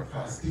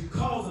sacrifice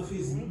because of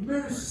his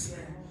mercy,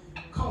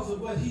 because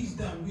of what he's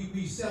done.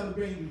 We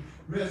celebrating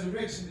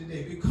resurrection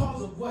today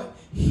because of what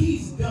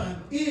he's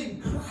done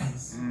in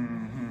Christ.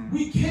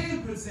 We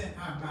can present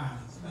our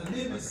bodies a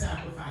living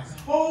sacrifice,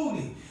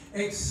 holy,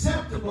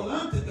 acceptable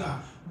unto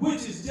God,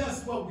 which is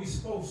just what we're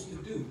supposed to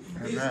do.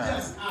 It's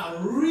just our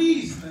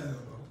reasonable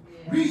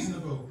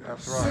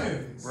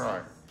service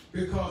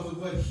because of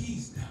what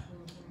he's done.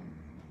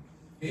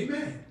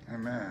 Amen.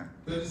 Amen.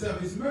 But it's of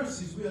his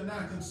mercies we are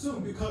not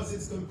consumed, because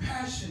his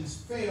compassions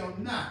fail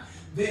not.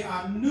 They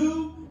are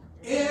new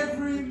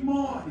every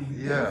morning.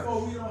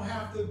 Therefore, we don't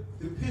have to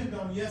depend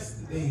on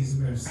yesterday's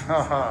mercy.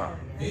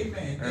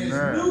 Amen.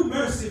 There's new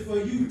mercy for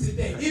you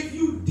today. If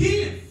you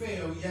did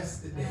fail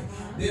yesterday,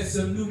 there's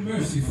some new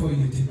mercy for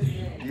you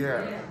today.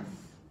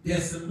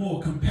 There's some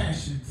more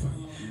compassion for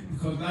you.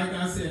 Because like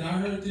I said, I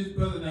heard this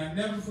brother, and I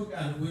never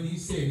forgot it when he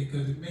said it,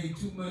 because it made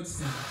too much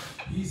sense.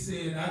 He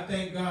said, I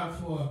thank God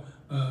for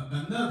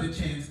another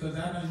chance, because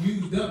I done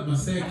used up my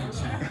second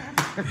chance.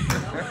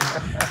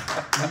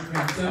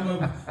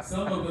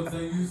 some of us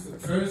done used the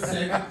first,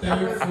 second,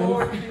 third,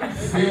 fourth,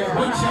 fifth.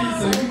 What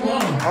chance are you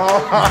on?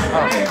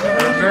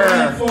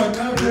 For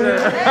another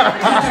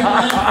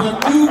for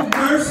new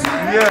mercy.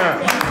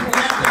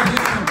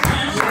 His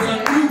compassion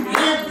are new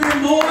every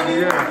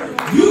morning.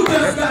 You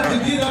just got to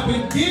get up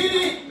and get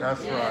it.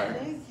 That's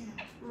right.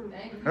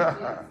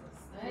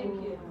 Thank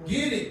you.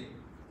 Get it.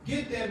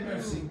 Get that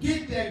mercy.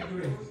 Get that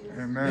grace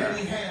that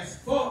he has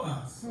for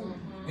us.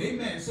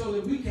 Amen. So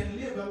that we can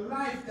live a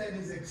life that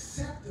is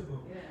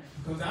acceptable.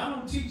 Because I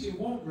don't teach it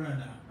won't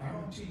run out. I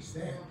don't teach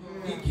that.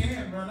 It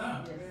can run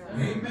out.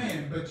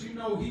 Amen. But you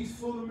know he's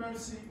full of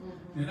mercy.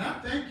 And I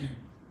thank him.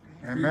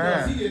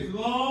 Because he is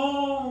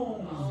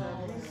long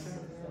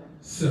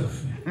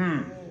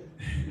suffering.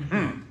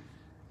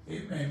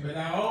 Amen. But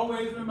I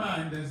always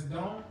remind us,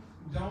 don't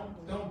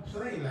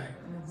play like that.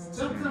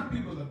 Sometimes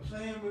people are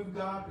playing with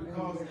God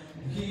because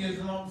he is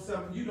long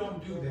suffering. You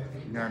don't do that.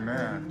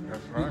 Amen.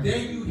 That's right. The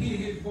day you hear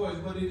his voice,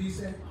 what did he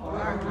say?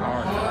 Hard,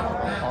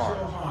 not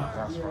your heart.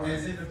 That's right.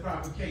 As in the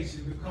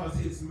provocation, because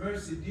his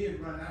mercy did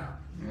run out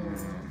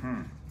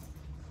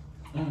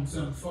on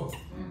some folk.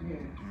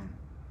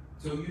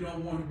 So you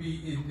don't want to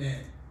be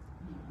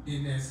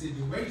in that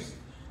situation.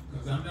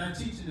 Because I'm not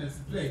teaching us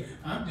to play.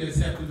 I'm just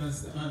helping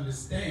us to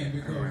understand,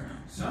 because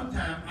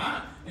sometimes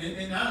I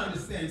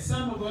understand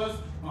some of us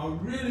are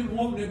really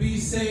wanting to be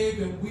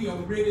saved, and we are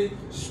really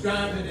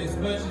striving as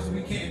much as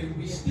we can, and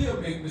we still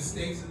make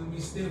mistakes and we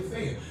still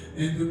fail.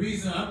 And the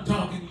reason I'm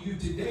talking to you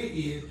today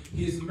is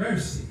his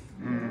mercy.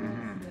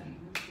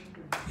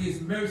 His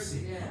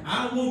mercy.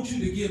 I don't want you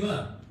to give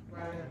up.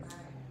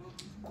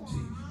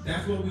 See,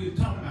 that's what we were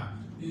talking about.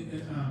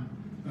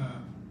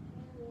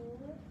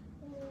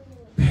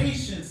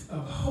 Patience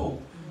of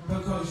hope,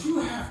 because you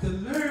have to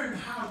learn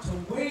how to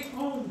wait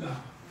on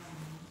God,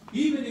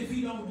 even if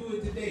he don't do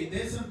it today.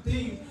 There's some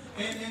things,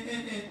 and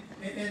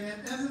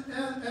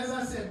as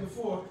I said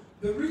before,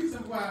 the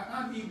reason why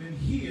I'm even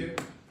here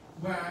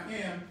where I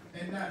am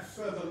and not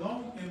further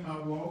along in my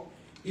walk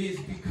is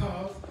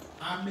because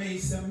I made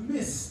some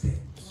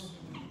mistakes.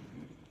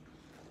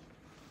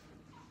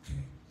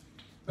 Okay.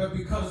 But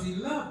because he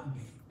loved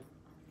me.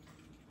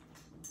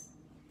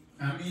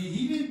 I mean,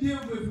 he didn't deal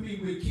with me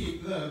with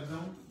kid love,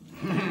 don't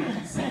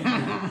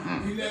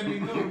he? Let me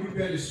know you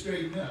better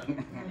straighten up.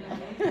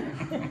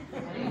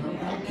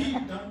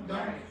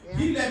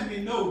 He let me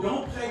know,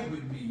 don't play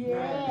with me.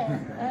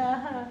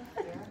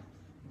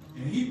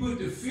 And he put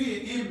the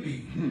fear in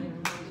me.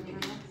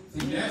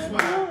 See, that's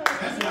why I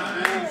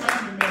ain't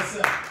trying to mess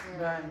up.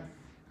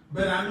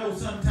 But I know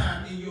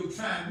sometimes in your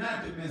trying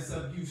not to mess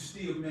up, you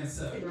still mess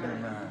up.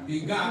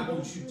 And God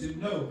wants you to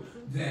know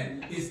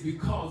that it's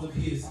because of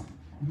his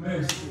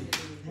mercy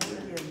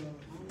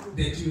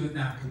that you are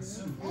not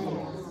consumed.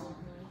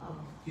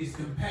 His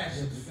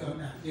compassions fell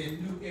not. They're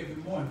new every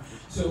morning.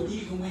 So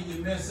even when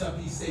you mess up,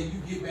 he said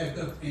you get back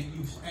up and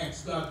you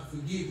ask God to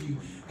forgive you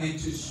and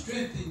to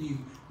strengthen you,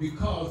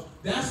 because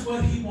that's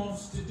what he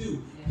wants to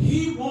do.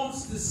 He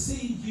wants to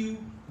see you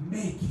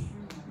make it.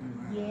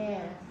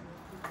 Yeah.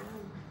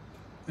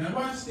 Now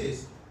watch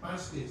this.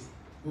 Watch this.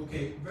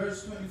 Okay,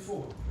 verse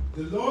 24.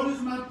 The Lord is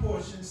my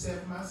portion,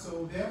 saith my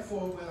soul.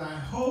 Therefore will I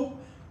hope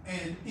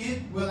in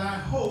him. Will I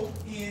hope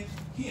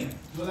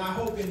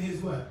in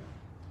his what?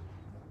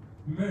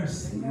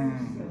 Mercy.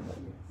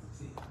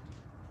 See,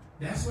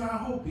 that's where our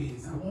hope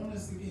is. I want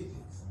us to get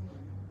this.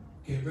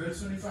 Okay, verse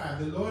 25.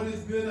 The Lord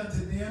is good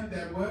unto them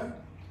that what?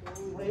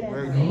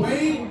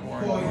 Wait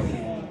for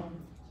him.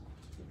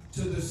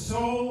 To the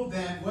soul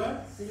that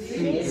what?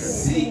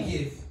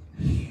 Seeketh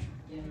him.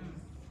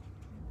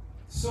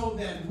 Soul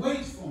that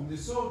waits for him. The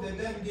soul that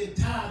doesn't get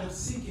tired of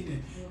seeking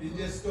him and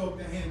just throw up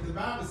their hands. The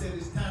Bible said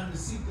it's time to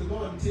seek the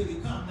Lord until he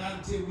comes, not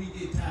until we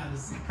get tired of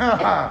seeking him.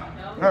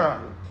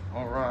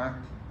 All right.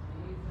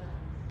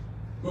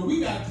 But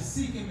we got to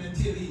seek him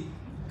until he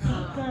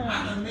comes.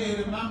 I done made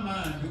up my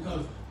mind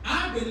because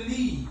I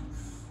believe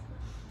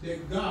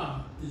that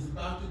God is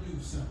about to do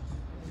something.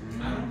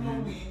 I don't know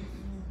when,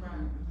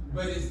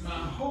 but it's my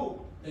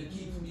hope that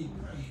keeps me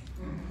praying.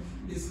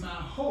 It's my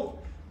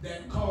hope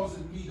that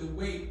causes me to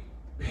wait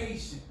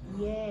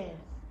patiently. Yes.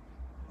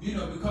 You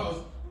know,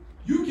 because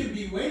you can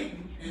be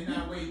waiting and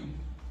not waiting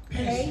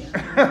patiently.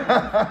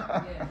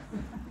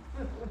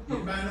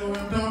 Anybody know what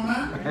I'm talking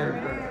about?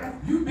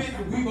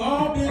 We've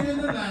all been in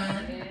the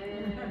line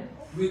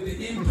with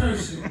the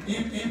impatient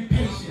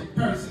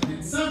person,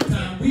 and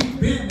sometimes we've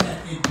been that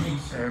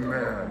impatient.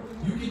 Amen.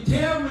 You can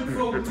tell when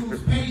folks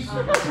lose patience.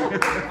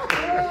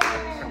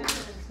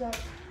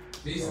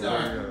 They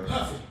start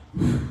puffing.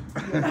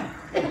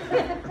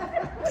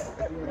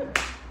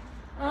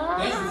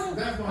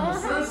 That's one of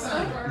the first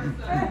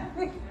signs.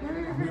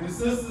 When the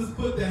sisters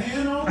put the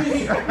hand on the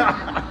hip,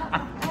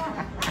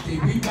 okay,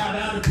 we got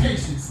out of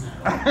patience now.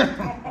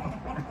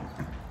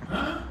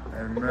 Huh?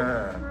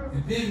 Amen.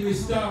 And then we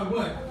start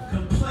what?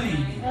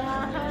 Complaining.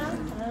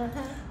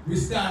 We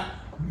start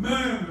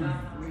murmuring.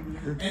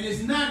 And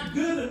it's not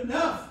good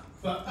enough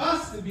for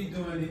us to be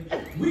doing it.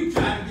 We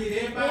try to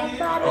get everybody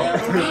around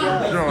us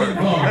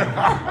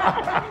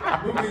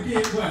involved. When we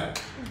get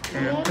what?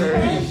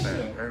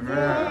 Impatient.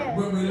 Amen.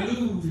 When we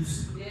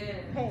lose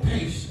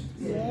patience.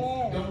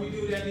 Yes. Don't we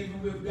do that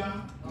even with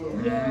God?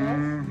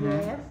 Yes.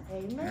 Yes.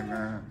 Amen.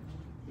 Amen.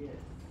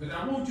 But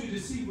I want you to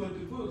see what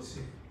the book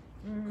says.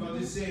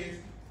 Because it says,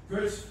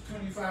 verse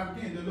 25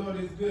 again, the Lord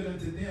is good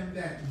unto them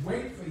that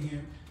wait for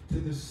him, to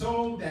the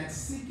soul that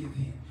seeketh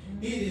him.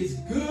 It is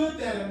good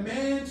that a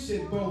man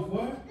should both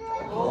what?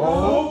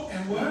 Hope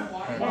and what?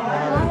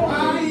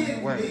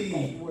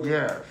 Quietly.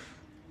 Yes.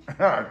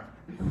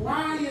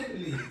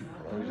 Quietly.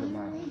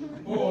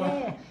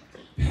 Or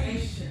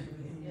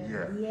patiently.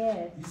 Yes.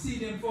 Yes. You see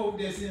them folk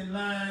that's in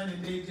line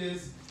and they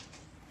just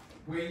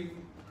wait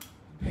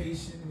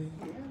patiently.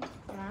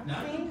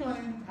 Not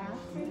complaining.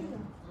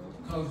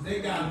 Because they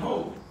got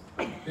hope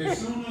that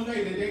sooner or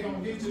later they're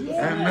going to get to the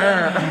front line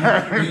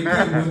and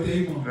get what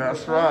they want.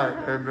 That's right.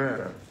 Amen.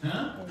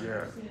 Huh?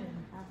 Yes.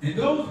 And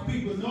those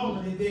people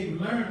normally they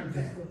learned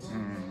that.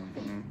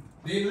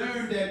 They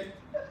learned that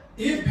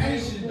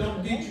impatience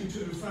don't get you to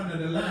the front of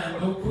the line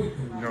no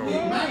quicker. No.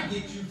 It might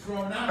get you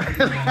thrown out of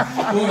the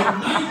line, or it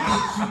might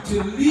get you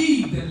to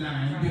leave the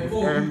line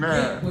before you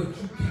get what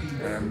you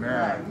came.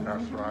 Amen.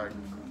 That's right.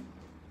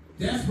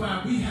 That's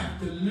why we have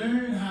to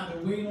learn how to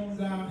wait on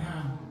God,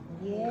 how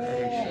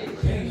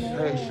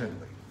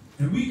Patiently.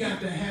 and we got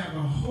to have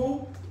a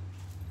hope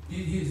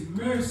in his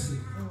mercy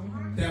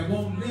that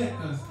won't let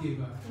us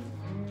give up,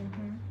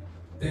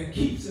 that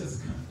keeps us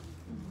coming.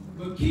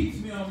 What keeps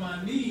me on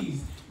my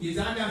knees is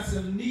I got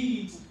some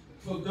needs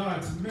for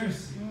God's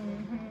mercy.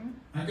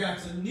 I got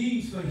some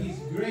needs for his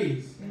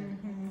grace.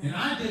 And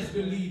I just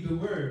believe the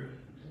word,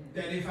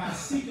 that if I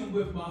seek him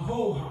with my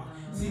whole heart.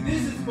 See,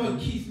 this is what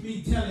keeps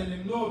me telling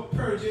him, Lord,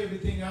 purge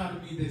everything out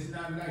of me that's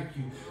not like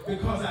you.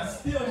 Because I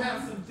still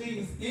have some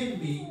things in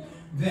me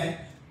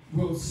that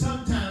will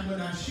sometime when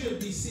I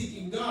should be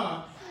seeking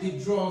God,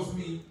 it draws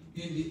me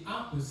in the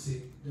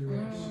opposite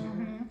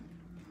direction.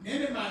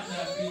 And it might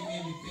not be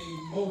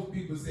anything most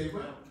people say,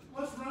 well,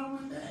 what's wrong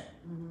with that?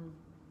 You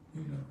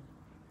know.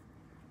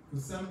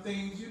 But some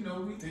things, you know,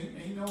 we think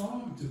ain't no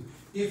harm to.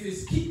 If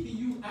it's keeping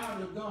you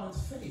out of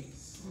God's face,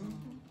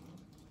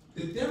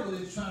 the devil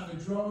is trying to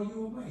draw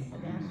you away.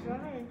 That's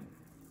right.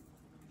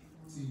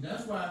 See,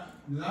 that's why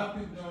a lot of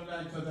people don't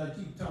like, because I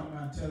keep talking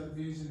about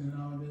television and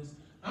all this.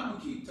 I'm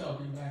going to keep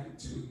talking about it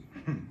too.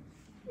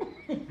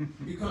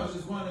 Because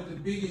it's one of the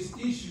biggest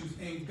issues,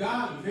 and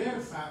God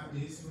verified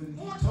this when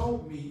he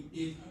told me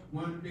it's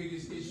one of the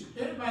biggest issues.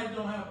 Everybody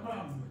don't have a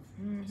problem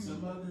with it.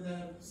 Some others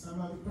have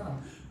some other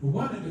problem. But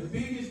one of the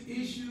biggest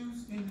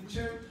issues in the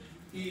church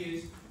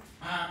is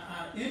our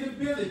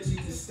inability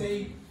to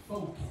stay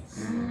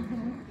focused.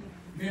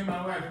 Me and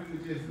my wife, we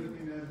were just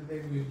looking the other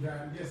day, we were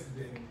driving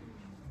yesterday.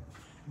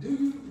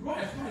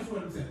 Watch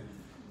what I'm saying.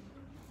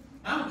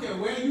 I don't care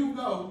where you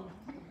go,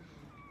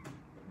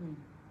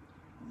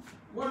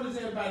 What does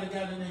everybody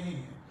got in their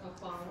hand? A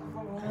phone.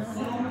 A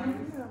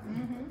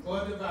phone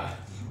or a device.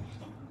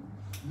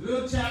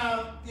 Little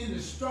child in the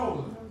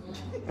stroller.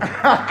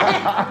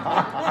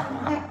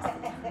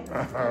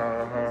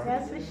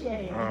 That's for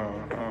sure.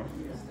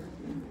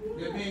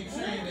 They're being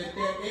trained at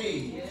that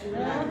age.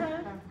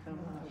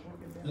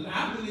 And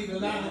I believe a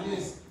lot of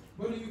this,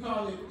 what do you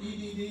call it?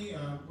 EDD?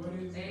 What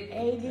is it?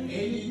 ADD.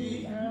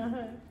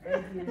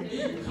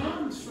 It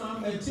comes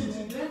from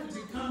attention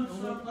deficit. Comes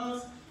from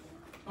us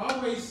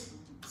always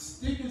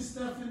sticking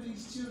stuff in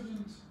these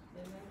children's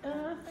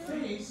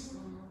face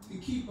to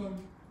keep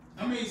them.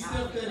 I mean,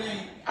 stuff that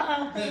ain't,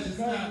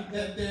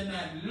 that they're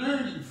not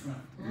learning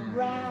from.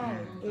 Right.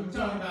 I'm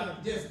talking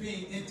about just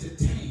being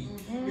entertained.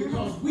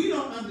 Because we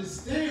don't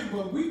understand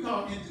what we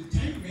call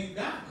entertainment,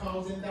 God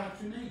calls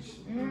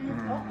indoctrination.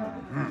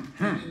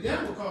 And the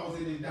devil calls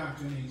it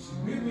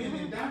indoctrination. We're being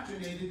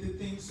indoctrinated to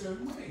think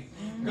certain ways.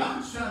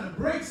 God's trying to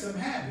break some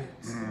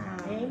habits.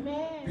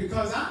 Amen.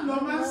 Because I know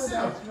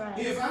myself, right.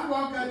 if I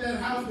walk out that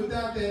house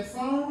without that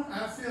phone,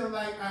 I feel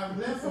like I've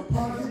left a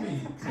part of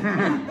me.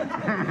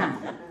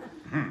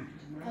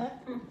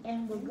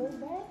 And we'll go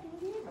back and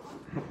get it.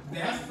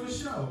 That's for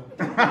sure.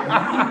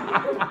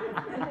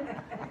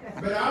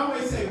 But I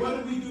always say, what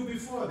did we do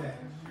before that?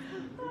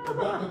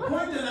 But the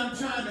point that I'm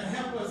trying to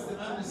help us to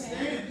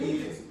understand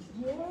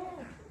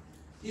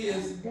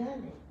is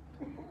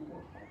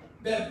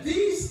that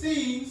these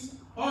things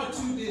are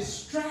to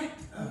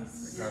distract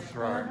us. That's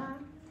right.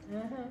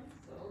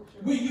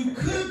 When you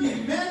could be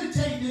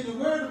meditating in the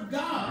Word of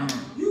God,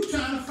 you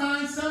trying to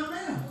find something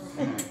else.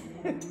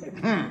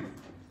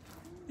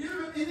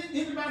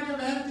 Anybody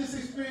ever had this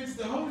experience?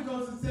 The Holy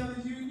Ghost is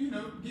telling you,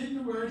 getting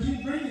the Word,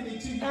 He's bringing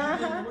it to you,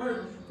 getting the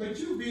Word, but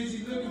you busy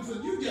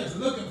you just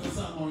looking for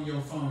something on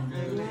your phone.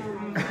 You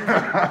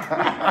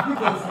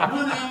go from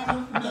one app to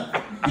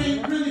another. You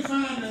can't really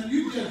find them,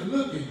 you just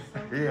looking.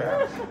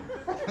 Yeah.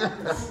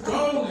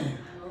 Scrolling.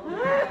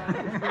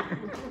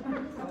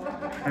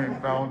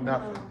 Ain't found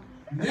nothing.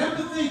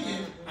 Never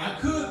thinking I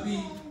could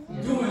be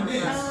doing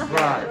this.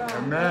 Right.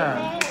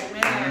 Amen.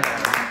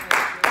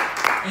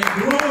 And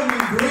growing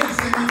in grace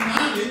and in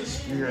knowledge.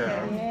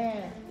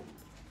 Yeah.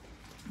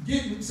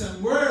 Getting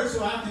some words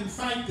so I can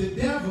fight the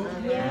devil.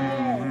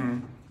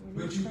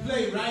 But you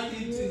play right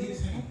into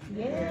his hand.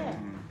 Yeah.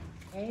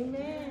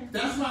 Amen.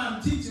 That's why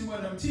I'm teaching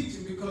what I'm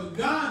teaching, because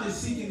God is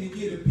seeking to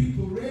get a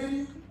people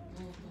ready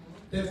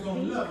that's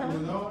going to love him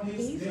with all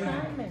his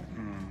heart.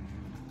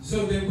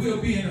 So that we'll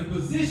be in a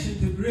position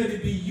to really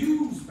be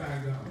used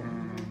by God.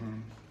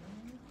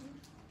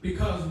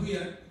 Because we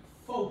are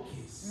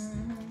focused.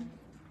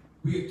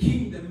 We are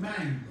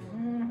kingdom-minded.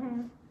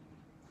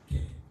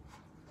 Okay.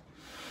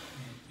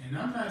 And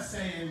I'm not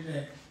saying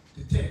that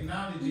the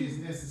technology is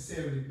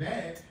necessarily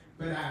bad,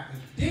 but our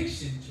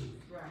addiction to it.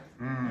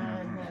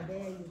 Now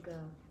there you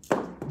go.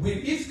 When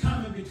it's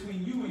coming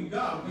between you and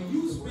God, when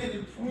you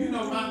spending, my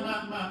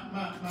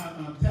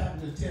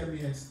tablet tell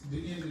me at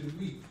the end of the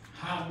week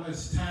how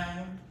much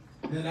time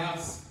that I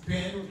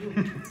spent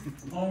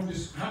on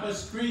this, how much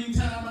screen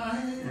time I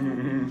had.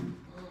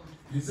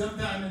 And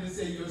sometimes they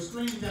say your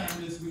screen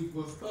time this week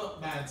was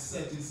up by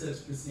such and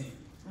such percent.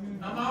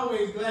 I'm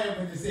always glad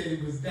when they said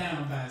it was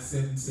down by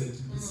such and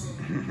such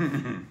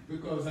percent,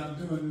 because I'm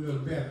doing a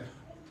little better.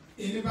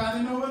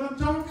 Anybody know what I'm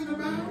talking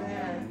about?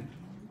 Yeah.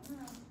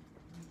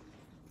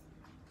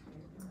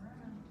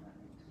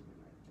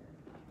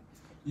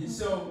 And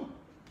so,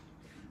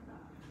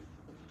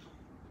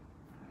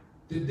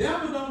 the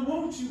devil don't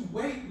want you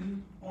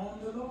waiting on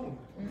the Lord.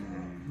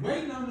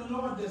 Waiting on the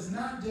Lord does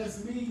not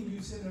just mean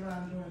you sitting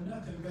around doing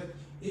nothing, but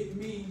it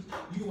means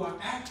you are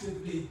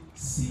actively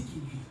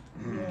seeking Him.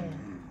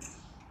 Amen.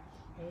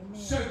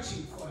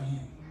 Searching for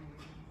Him.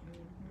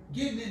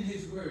 Getting in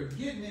His Word,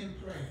 getting in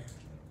prayer.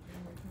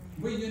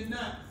 When you're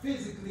not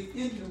physically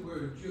in the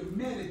Word, you're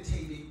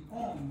meditating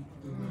on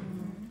the Word.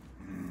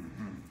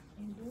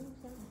 And doing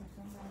something for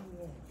somebody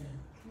else.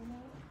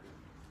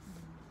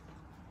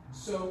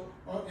 So,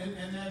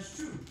 and that's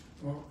true.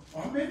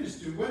 Or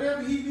ministry,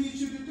 whatever He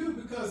needs you to do,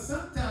 because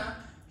sometimes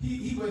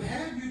he would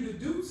have you to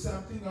do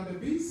something or to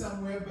be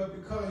somewhere, but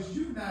because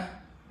you're not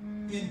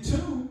in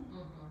tune,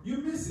 you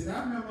miss it.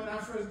 I remember when I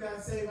first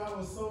got saved, I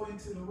was so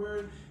into the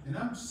Word, and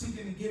I'm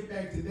seeking to get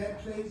back to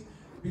that place,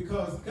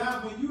 because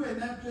God, when you're in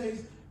that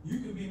place, you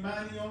can be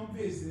minding your own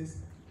business,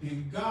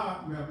 and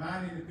God,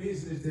 minding the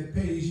business that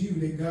pays you,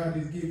 that God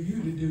has given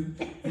you to do,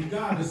 and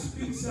God will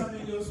speak something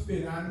in your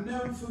spirit. I'll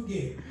never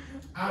forget.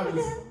 I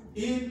was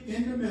in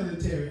the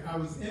military. I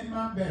was in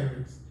my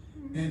barracks,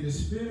 and the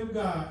Spirit of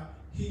God,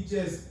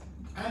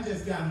 I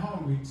just got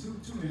hungry. Two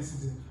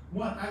instances.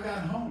 One, I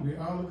got hungry.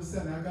 All of a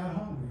sudden, I got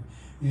hungry.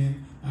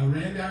 And I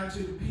ran down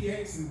to the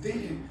PX, and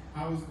then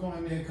I was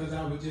going there because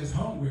I was just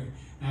hungry.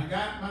 And I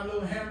got my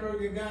little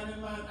hamburger, got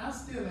in line. I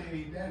still ain't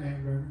eat that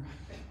hamburger.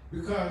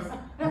 Because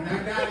when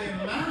I got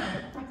in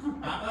line,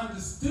 I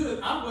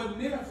understood I wasn't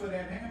there for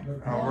that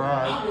hamburger. All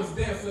right. I was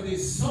there for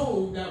this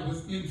soul that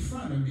was in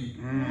front of me.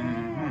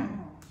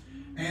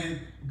 And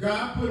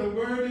God put a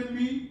word in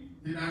me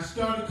and I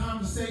started a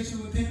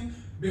conversation with him.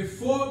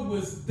 Before it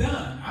was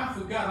done, I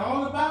forgot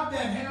all about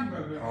that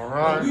hamburger. All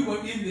right. But we were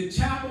in the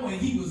chapel and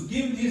he was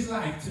giving his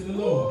life to the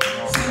Lord. See,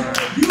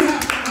 you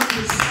have to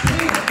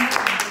understand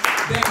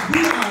that we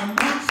are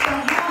amongst the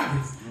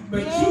harvest.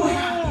 But you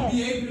have to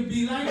be able to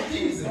be like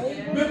Jesus.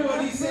 Remember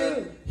what he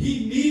said?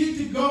 He needed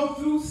to go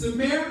through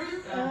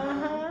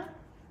Samaria.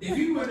 If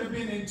he would have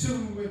been in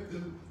tune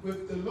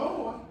with the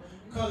Lord,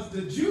 because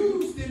the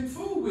Jews didn't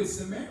fool with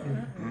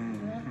Samaria.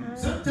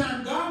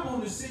 Sometimes God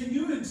wants to send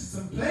you into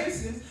some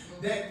places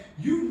that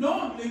you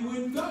normally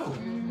wouldn't go.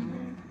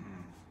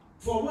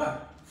 For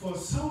what? For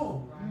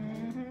soul.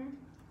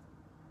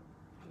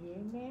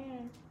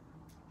 Amen.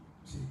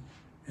 See?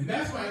 And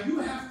that's why you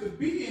have to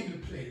be in the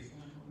place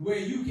where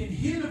you can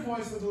hear the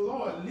voice of the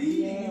Lord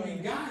leading you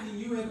and guiding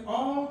you at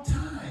all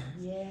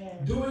times.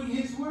 Doing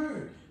his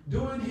word,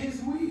 doing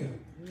his will.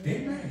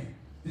 Amen.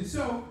 And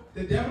so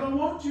the devil don't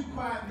want you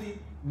quietly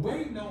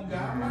waiting on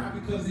God. Why?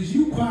 Because as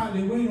you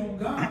quietly wait on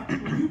God,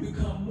 you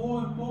become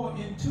more and more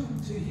in tune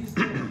to his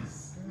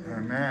voice.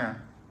 Amen.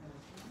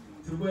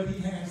 To what he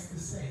has to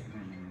say.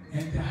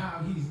 And to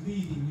how he's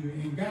leading you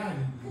and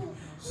guiding you.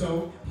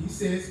 So he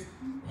says,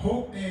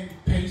 hope and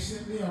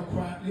patiently or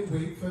quietly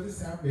wait for the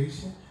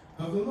salvation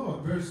of the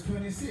Lord. Verse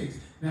 26.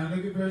 Now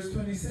look at verse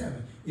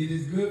 27. It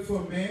is good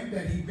for a man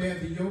that he bear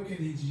the yoke in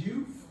his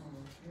youth.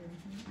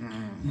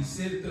 He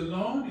sitteth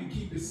alone and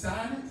keepeth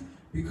silent,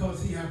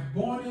 because he hath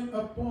borne it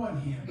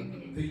upon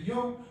him, the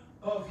yoke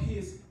of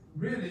his,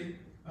 really,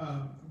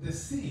 the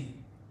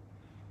sin.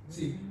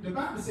 See, the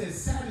Bible says,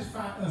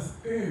 satisfy us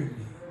early.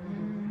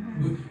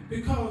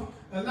 Because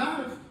a lot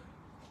of,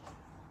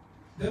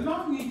 the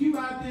longer you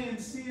out there in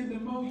sin, the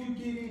more you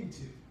get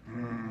into.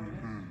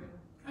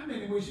 How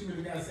many wish you would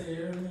have got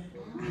saved early?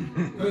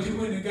 Because you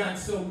wouldn't have gotten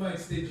so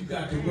much that you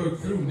got to work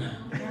through now.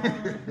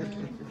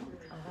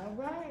 All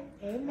right.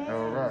 Amen.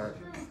 All right.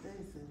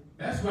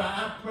 That's why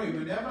I pray.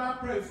 Whenever I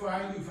pray for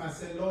our youth, I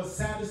say, Lord,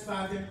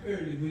 satisfy them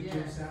early with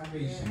your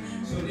salvation.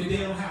 So that they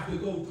don't have to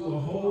go through a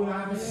whole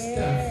lot of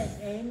stuff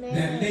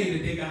that later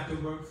they got to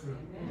work through.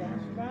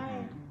 That's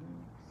right.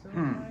 So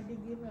hard to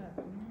give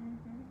up.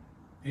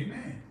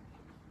 Amen.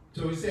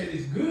 So he said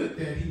it's good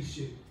that he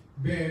should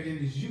bear it in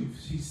his youth.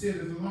 He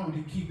sitteth alone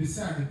and keep it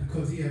silent,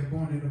 because he hath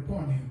borne it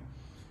upon him.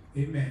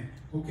 Amen.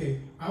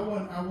 Okay, I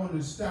want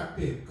to stop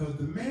there, because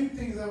the main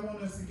things I want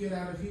us to get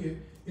out of here,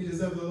 it is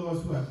of the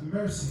Lord's what?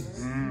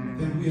 Mercies,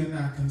 that we are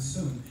not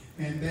consumed.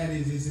 And that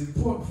is, it's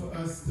important for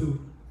us to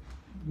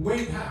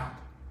wait how?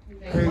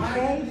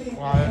 Quietly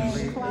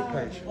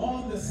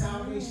on the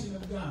salvation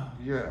of God.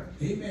 Yeah.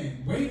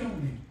 Amen. Wait on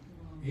him.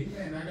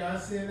 Amen. Like I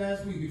said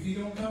last week, if he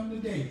don't come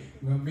today,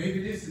 well,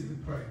 maybe this is the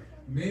prayer.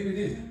 Maybe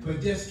this.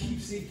 But just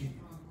keep seeking.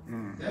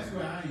 That's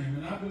where I am.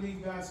 And I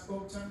believe God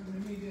spoke something to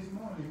me this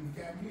morning and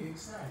got me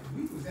excited.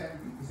 We was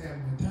having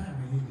a time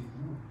in here this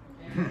morning.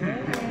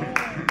 Amen.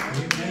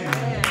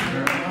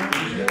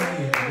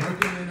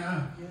 Working it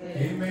out.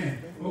 Amen.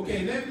 Okay,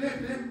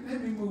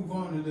 let me move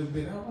on a little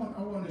bit. I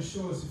want to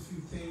show us a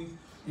few things,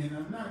 and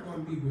I'm not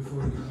going to be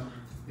before you long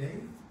today.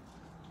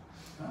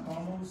 I'm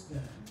almost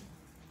done,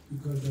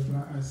 because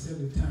I set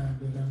a time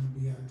that I'm going to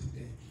be out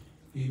today.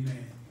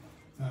 Amen.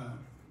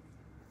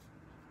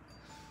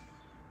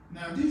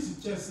 Now, these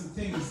are just some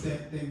things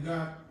that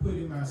God put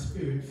in my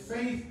spirit.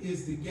 Faith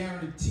is the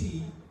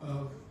guarantee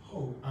of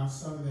hope. I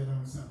saw that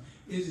on something.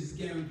 It is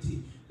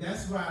guaranteed.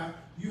 That's why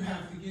you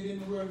have to get in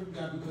the Word of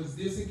God, because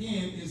this,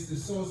 again, is the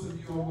source of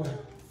your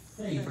what?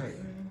 Faith.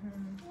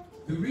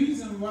 The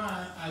reason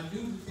why I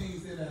do the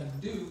things that I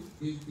do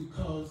is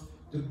because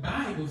the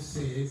Bible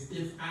says,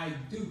 if I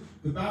do,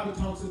 the Bible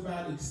talks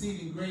about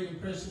exceeding great and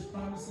precious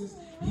promises.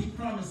 He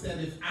promised that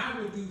if I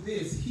would do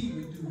this, he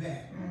would do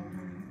that.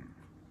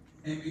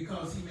 And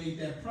because he made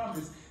that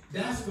promise,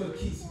 that's what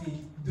keeps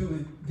me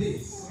doing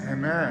this.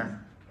 Amen.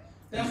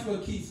 That's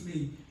what keeps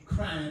me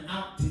crying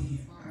out to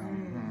him.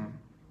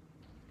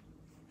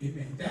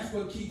 Amen. That's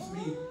what keeps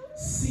me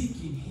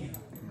seeking him.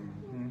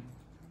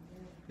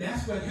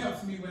 That's what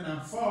helps me when I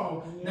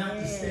fall, not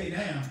to stay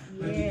down,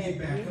 but to get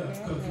back up.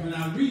 Because when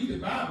I read the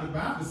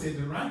Bible says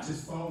the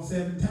righteous fall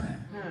 7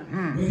 times.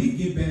 But he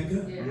get back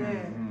up.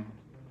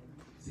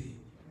 See.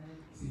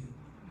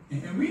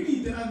 And we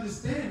need to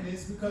understand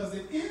this, because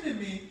the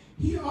enemy,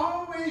 he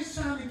always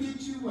trying to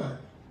get you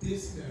what?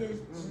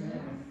 Discouraged.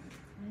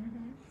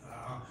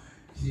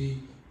 See,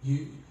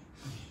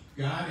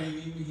 God ain't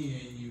even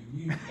hearing you.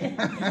 You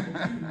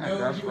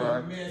know you're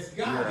a mess.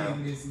 God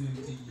ain't listening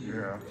to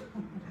you.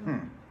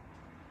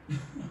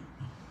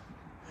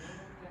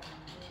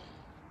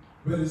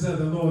 But it's of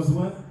the Lord's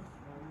what?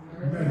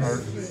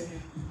 Mercy.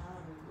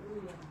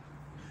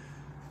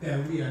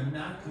 That we are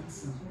not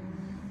consumed.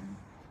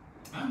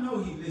 I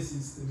know he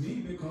listens to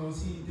me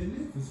because he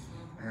delivers me.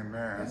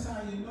 Amen. That's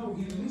how you know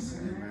he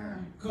listens.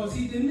 Because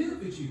he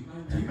delivered you.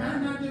 He might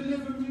not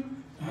deliver you.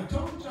 I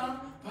told y'all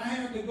I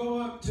had to go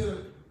up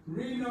to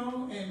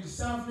Reno and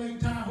South Lake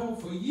Tahoe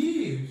for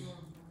years.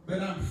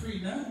 But I'm free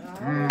now.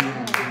 Now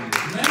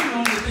the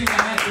only thing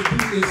I have to do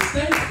is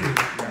stay free.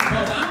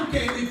 Because I don't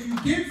care if you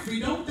get free.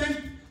 Don't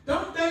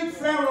think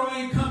Pharaoh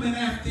ain't coming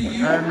after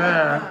you.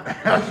 Amen.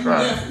 Because you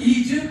left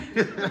Egypt.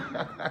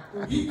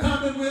 He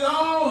coming with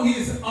all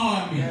his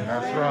army.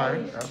 That's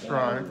right. That's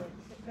right.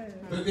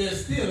 But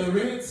there's still a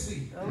Red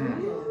Sea.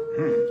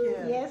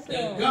 Yes,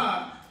 And Lord.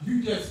 God,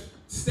 you just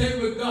stay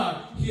with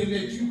God. He'll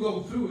let you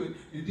go through it.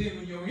 And then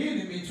when your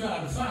enemy try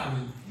to follow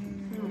you.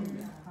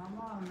 Come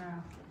on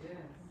now.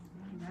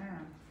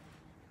 Amen.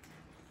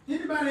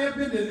 Anybody ever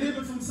been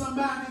delivered from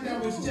somebody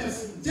that was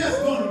just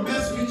going to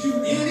mess with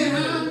you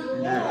anyhow?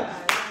 Yes.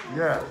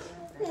 Yes.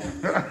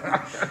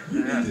 You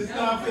need to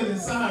start feeling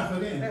sorry for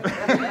them.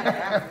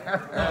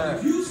 Because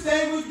if you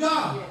stay with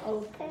God,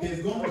 Okay.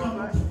 it's going to come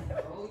up.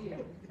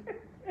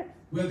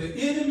 Well, the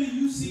enemy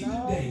you see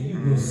today, you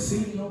will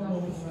see no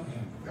more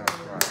forever. That's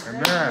right.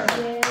 Amen.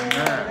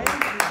 Amen.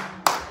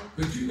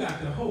 But you got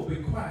to hope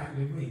and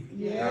quietly wait.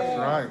 Yes. That's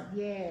right.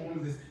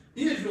 Yes.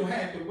 Israel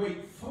had to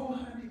wait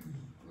 400 years.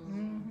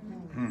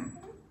 Hmm.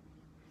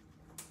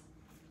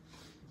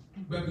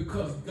 But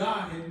because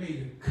God had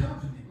made a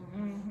covenant,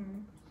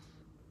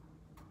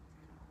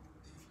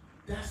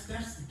 that's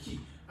the key.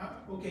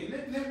 Okay,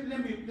 let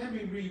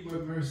me read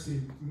what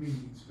mercy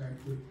means right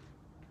quick.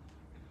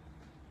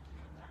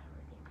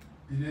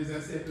 And as I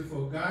said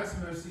before, God's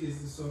mercy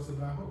is the source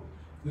of our hope.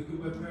 Look at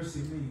what mercy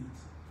means.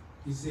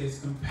 He says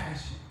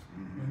compassion.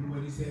 Remember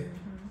what he said?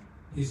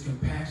 His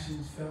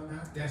compassions fell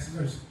not. That's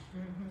mercy.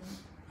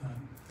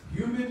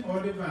 Human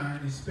or divine,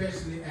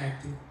 especially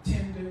active,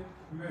 tender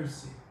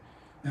mercy.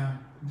 Now,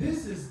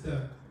 this is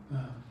the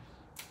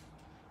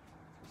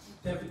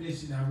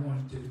definition I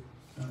wanted to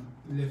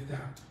lift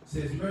out. It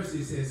says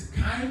mercy, it says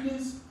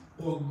kindness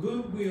or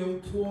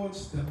goodwill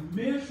towards the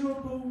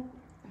miserable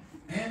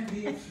and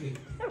the afflicted.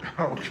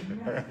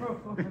 Okay.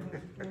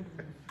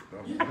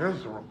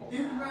 Miserable.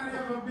 Anybody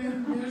ever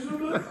been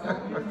miserable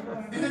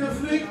and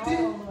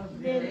afflicted?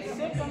 Been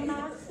sick of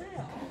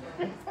myself.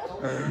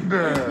 Amen.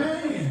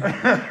 Amen.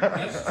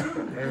 That's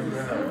true.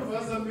 Amen. Some of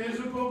us are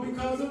miserable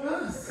because of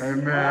us.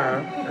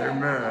 Amen.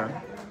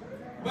 Amen.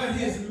 But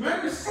his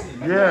mercy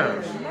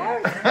Yes.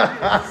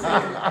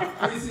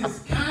 is his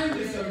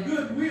kindness or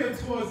goodwill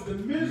towards the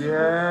miserable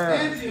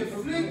Yes. and the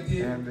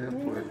afflicted. And the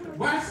afflicted.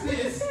 Watch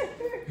this.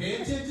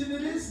 Pay attention to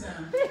this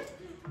now.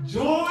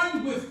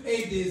 Joined with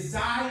a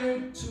desire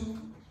to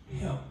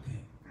help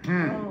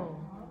them. Oh.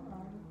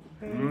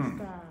 Praise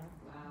God.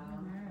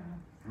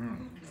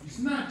 It's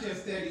not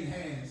just that he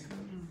has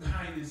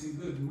kindness and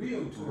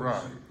goodwill towards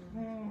Right.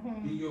 you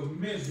in your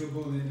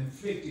miserable and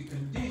afflicted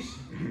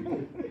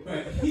condition,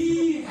 but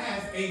he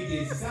has a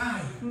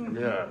desire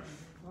Yes.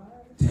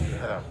 to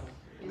help. Help.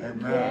 He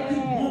Amen.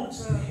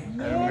 wants to help. Amen.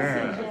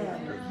 Yes, he does.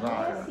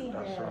 Desire. Yes, he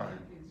That's does. right.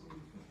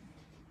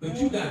 But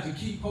you got to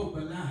keep hope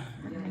alive.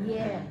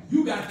 Yeah.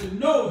 You got to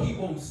know he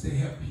wants to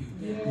help you.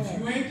 Yeah. If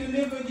you ain't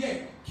delivered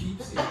yet,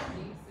 keep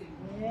seeking.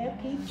 Yeah,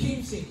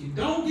 Keep seeking.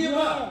 Don't give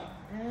up.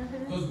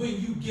 Because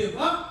when you give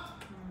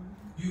up,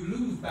 you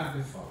lose by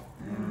default.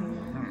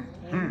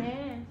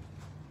 Amen.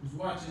 I was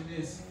watching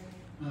this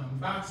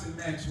boxing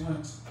match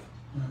once.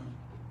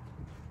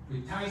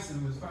 Where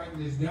Tyson was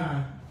fighting this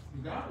guy.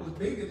 The guy was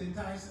bigger than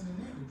Tyson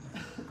and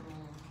everything.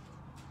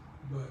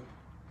 But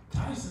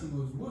Tyson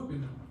was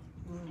whooping him.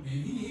 And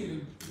he hit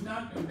him,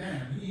 knocked him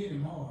down. He hit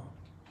him hard.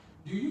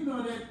 Do you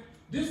know that?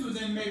 This was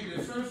in maybe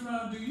the first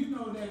round. Do you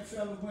know that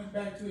fella went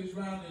back to his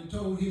round and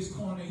told his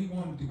corner he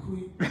wanted to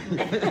quit? He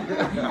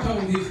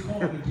told his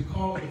corner to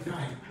call the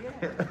fight.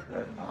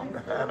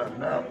 I've had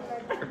enough.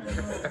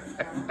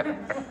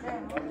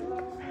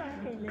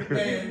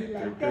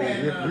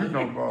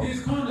 And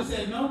his corner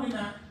said, no, we're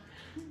not.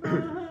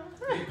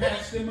 They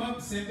patched him up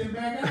and sent him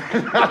back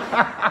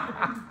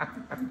out.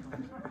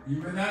 He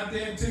went out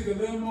there and took a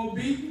little more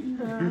beating,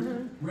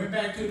 went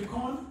back to the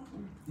corner.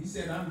 He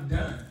said, I'm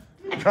done.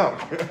 I'm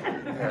not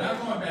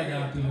going back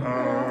out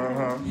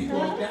there. He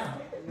walked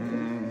out. He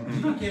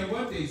didn't care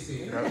what they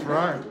said. That's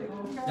right.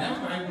 That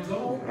fight was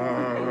over.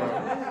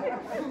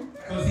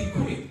 Because he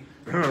quit.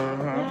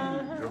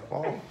 Your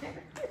fault.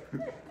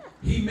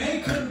 He may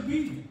could have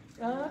beat him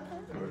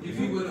if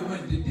he would have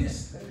went the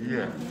distance.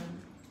 Yeah.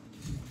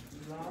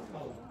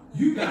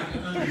 You got to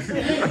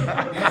understand.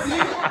 That's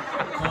it.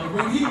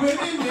 When he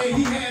went in there,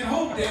 he had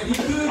hope that he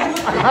could win.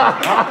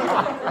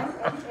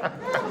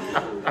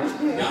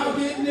 Y'all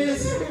getting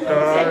this?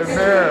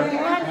 Amen. I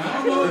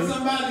don't know if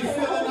somebody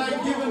feeling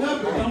like giving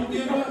up, but don't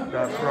give up.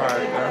 That's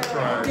right. That's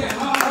right. Yeah,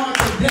 how hard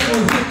the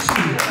devil hits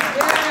you.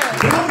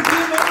 Don't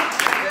give up.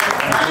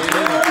 Fight it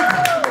over.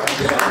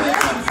 There's been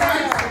some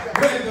fights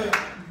where the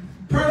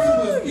person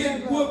was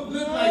getting whooped,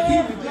 looked like he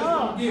was just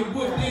going to get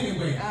whooped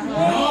anyway. And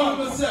all of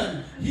a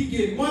sudden, he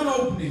get one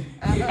opening,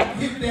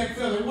 hit that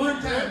fella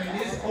one time,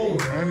 and it's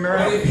over.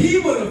 Amen. But if he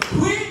would have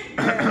quit,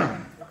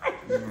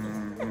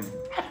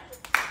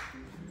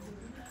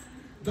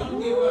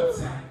 don't give up,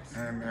 saints.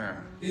 Amen.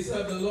 It's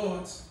of the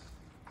Lord's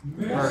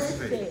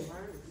mercy. Mercy.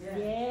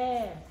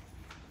 Yeah.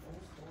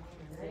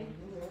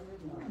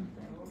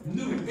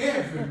 New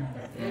every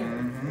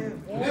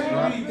moment.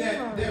 Let me read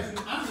that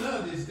definition. I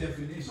love this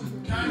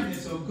definition.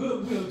 Kindness or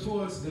goodwill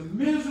towards the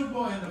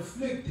miserable and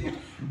afflicted,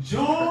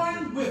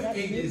 joined with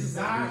a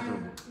desire to help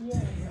them.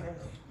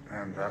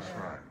 And that's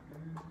right.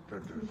 The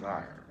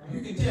desire.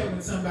 You can tell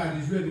when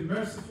somebody's really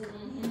merciful.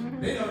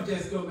 They don't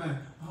just go by,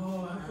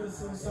 oh, I feel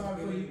so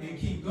sorry for you, and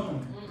keep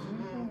going.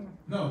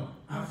 No,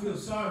 I feel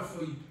sorry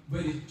for you,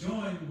 but it's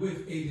joined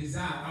with a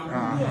desire. I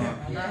want to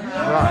help you.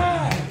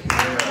 Right.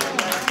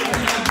 Can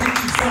I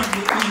get you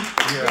something to eat?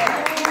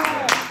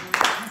 Yeah.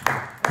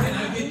 Can I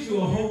get you a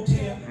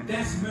hotel?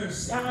 That's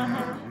mercy.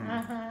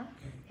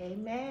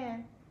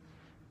 Amen.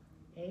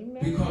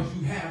 Amen. Because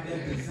you have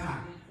that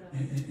desire.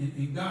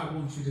 And God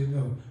wants you to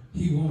know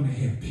He want to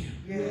help you.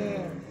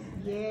 Yeah.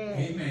 Yeah.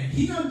 Amen.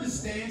 He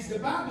understands. The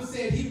Bible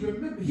said He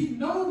remembers. He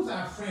knows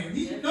our frame.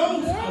 He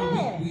knows how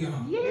weak we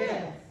are.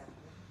 Yeah.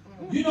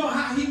 You know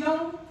how He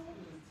knows?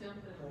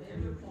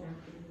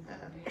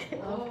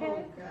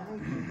 Okay.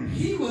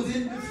 He was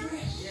in the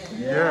flesh.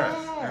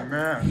 Yes.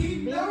 Amen. He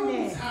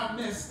knows how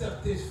messed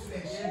up this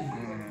flesh is.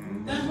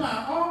 That's why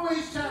I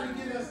always try to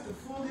get us to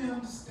fully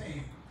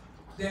understand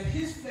that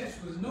His flesh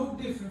was no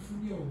different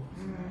from yours.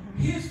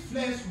 His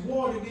flesh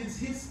warred against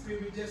His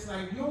spirit just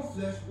like your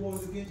flesh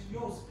wars against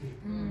your spirit.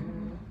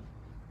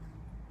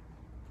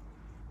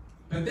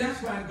 But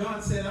that's why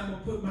God said, I'm going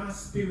to put my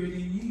spirit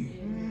in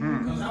you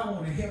because I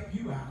want to help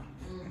you out.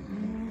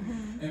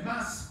 And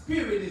my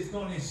spirit is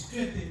going to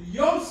strengthen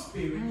your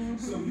spirit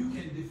so you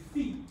can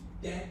defeat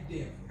that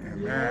devil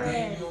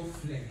and your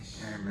flesh.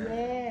 Amen.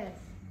 Yes.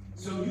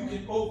 So you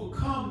can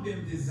overcome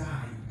them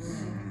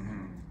desires.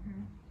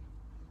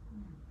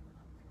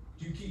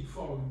 You keep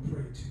falling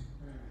prey to.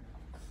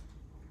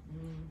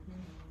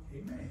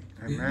 Amen.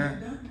 Been there,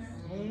 Amen. done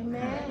that.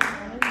 Amen.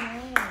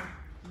 Amen.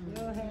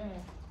 Go ahead.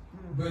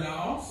 But I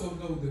also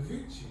know the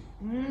victory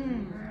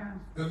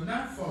of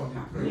not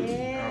falling prey to.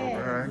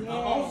 Yeah. Okay. I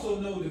also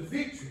know the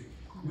victory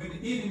when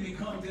the enemy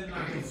comes in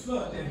like a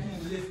flood that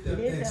He lift up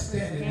that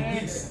standard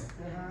against him.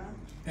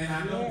 And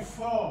I don't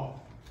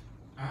fall.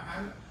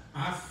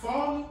 I've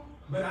fallen,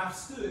 but I've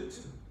stood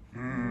too.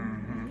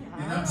 And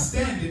I'm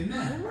standing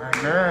now.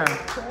 Amen.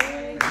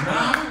 Praise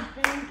Now, God.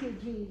 Thank you,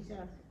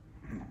 Jesus.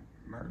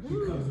 Mercy.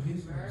 because of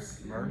His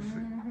mercy. Mercy.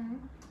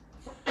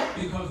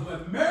 Because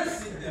what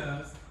mercy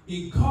does,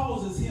 it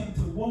causes Him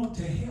to want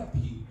to help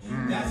you.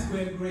 That's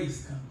where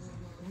grace comes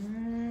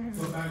in.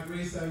 For by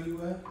grace are you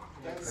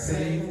what?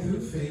 Saved through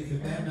faith,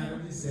 and that not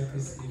of yourself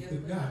is the gift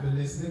of God. But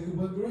let's look at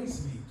what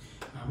grace means.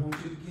 I want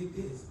you to get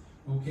this.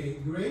 Okay,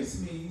 grace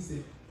means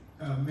that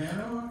a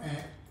manner or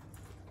act,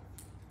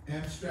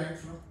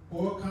 abstract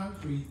or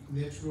concrete,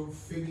 literal,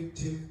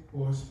 figurative,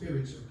 or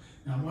spiritual.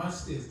 Now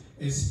watch this.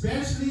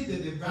 Especially the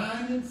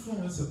divine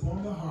influence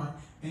upon the heart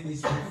and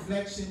its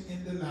reflection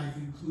in the life,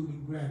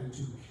 including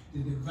gratitude. The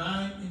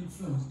divine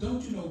influence.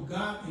 Don't you know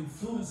God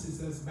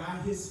influences us by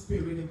His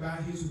Spirit and by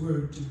His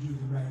Word to do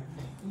the right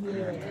thing?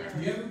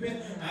 Yeah. You ever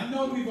been? I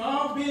know we've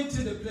all been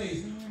to the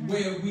place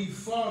where we've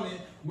fallen,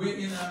 where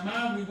in our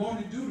mind we want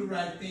to do the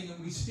right thing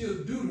and we still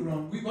do the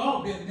wrong. We've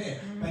all been there.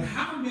 But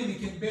how many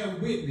can bear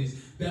witness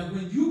that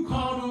when you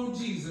called on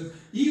Jesus,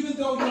 even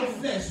though your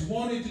flesh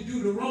wanted to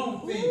do the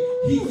wrong thing,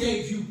 He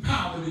gave you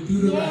power to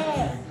do the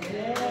right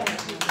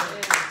thing?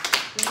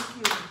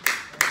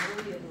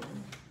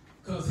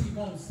 Because He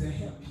wants to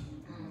help you.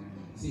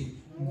 See,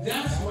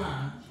 that's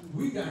why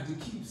we got to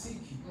keep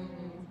seeking.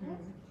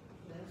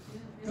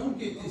 Don't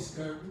get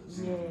discouraged.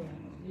 Yeah.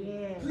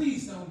 Yeah.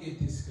 Please don't get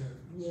discouraged.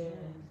 Yeah.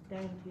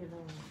 Thank you,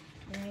 Lord.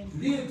 Thank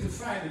you. Live to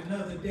fight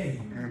another day.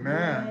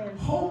 Amen.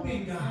 Hope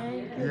in God.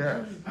 Thank you,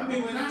 Yes. Jesus. I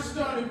mean, when I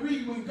started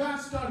reading, when God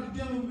started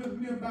dealing with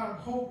me about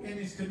hope and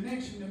His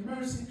connection to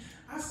mercy,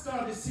 I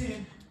started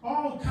seeing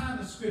all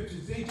kinds of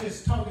scriptures. They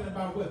just talking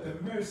about what?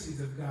 The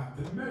mercies of God.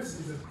 The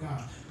mercies of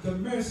God. The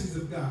mercies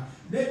of God.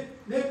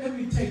 Let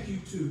me take you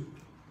to,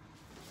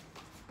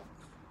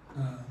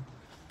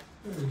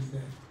 where is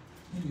that?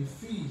 In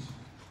Ephesians.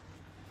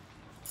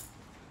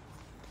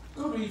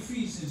 Go to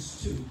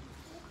Ephesians 2.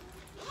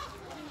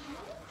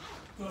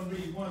 I'm going to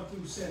read 1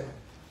 through 7.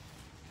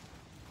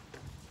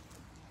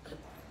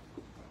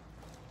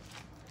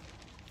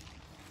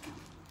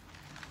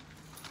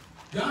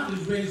 God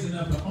is raising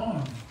up an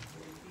army,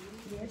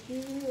 Yes, He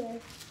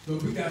is.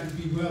 but we got to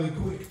be well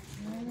equipped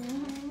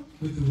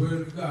with the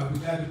Word of God. We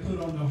got to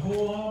put on the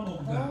whole armor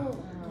of God.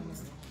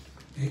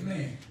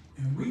 Amen.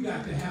 And we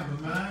got to have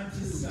a mind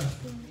to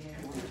suffer.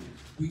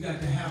 We got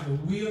to have a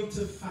will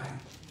to fight.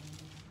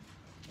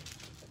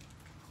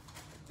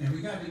 And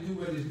we got to do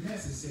what is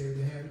necessary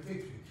to have the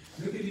victory.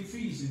 Look at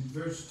Ephesians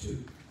verse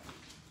 2.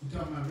 We're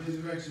talking about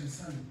Resurrection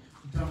Sunday.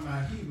 We're talking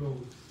about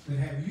heroes that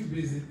have you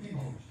risen in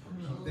Him.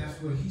 That's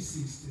what He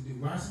seeks to do.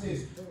 Watch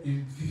this.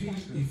 In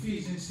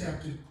Ephesians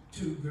chapter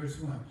 2, verse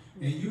 1.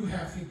 And you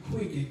have He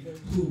quickened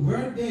who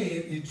were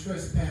dead in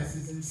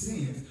trespasses and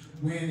sins,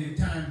 when in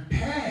time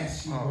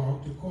past ye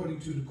walked according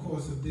to the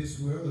course of this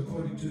world,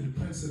 according to the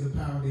prince of the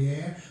power of the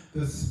air,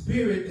 the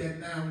spirit that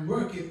now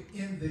worketh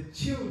in the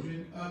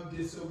children of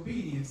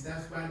disobedience.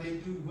 That's why they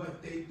do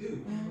what they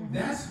do.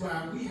 That's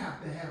why we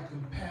have to have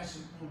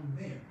compassion on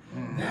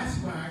them. That's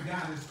why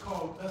God has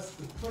called us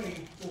to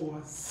pray for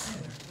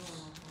sinners.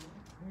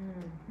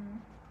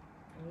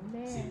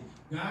 See, Amen.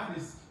 God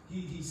is,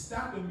 he's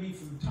stopping me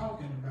from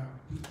talking about.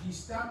 He's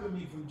stopping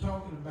me from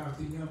talking about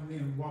the young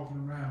men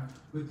walking around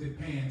with their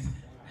pants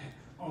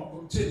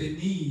to the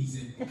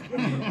knees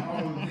and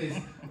all of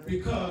this.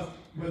 Because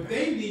what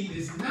they need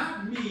is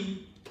not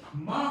me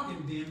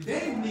mocking them.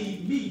 They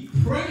need me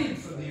praying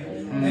for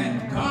them,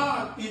 that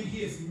God in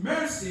his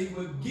mercy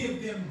would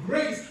give them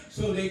grace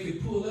so they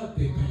could pull up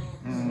their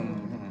pants.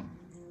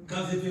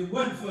 Because if it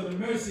wasn't for the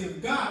mercy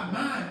of God,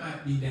 mine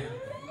might be down.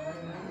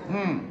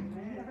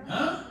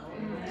 Huh?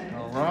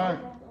 All right.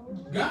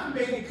 God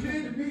made it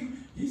clear to me.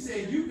 He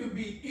said, you can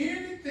be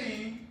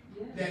anything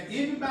that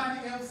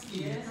anybody else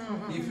is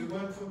if it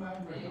wasn't for my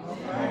grace.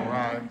 All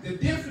right. The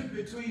difference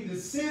between the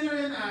sinner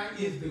and I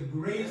is the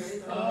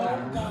grace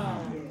of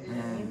God.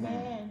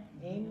 Amen.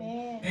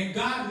 Amen. And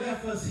God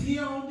left us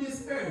here on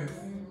this earth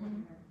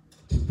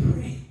to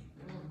pray.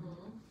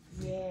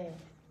 Yes.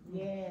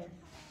 Yes.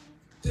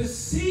 To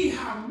see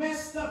how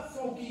messed up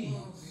folk is.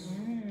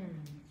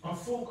 Or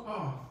folk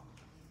are.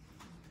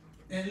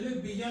 And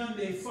look beyond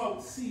their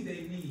faults, see their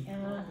need.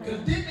 Because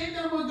ain't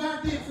that what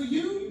God did for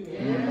you?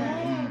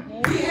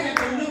 Amen. He had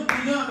to look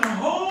beyond a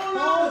whole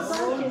lot of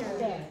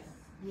stuff.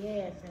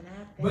 Yes, and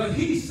I think. But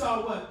he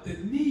saw what? The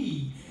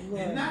need.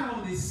 Right. And not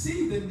only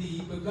see the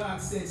need, but God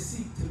said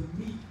seek to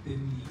meet the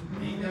need.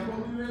 Ain't that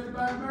what we read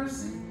about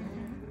mercy?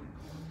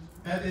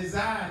 A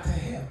desire to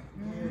help.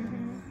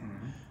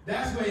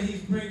 That's where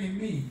he's bringing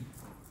me.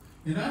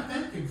 And I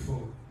thank him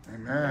for it.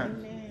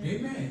 Amen.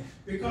 Amen.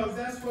 Because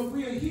that's what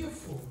we are here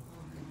for.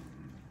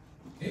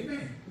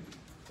 Amen.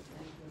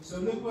 So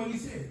look what he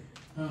said.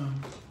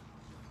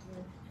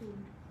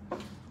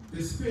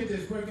 The spirit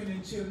that's working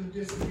in children of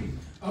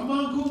disobedience,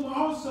 among whom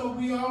also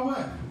we all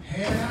what?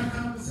 Had our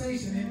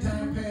conversation in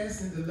time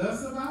past in the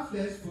lust of our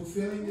flesh,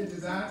 fulfilling the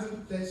desires of the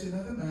flesh and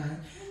of the mind,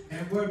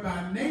 and were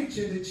by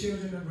nature the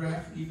children of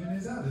wrath, even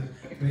as others.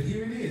 But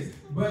here it is.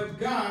 But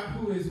God,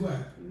 who is what?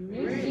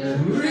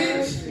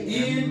 Rich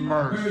in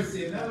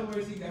mercy. In other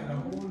words, he got a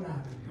whole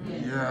lot of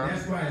it. Yeah.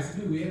 That's why it's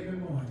new every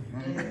morning.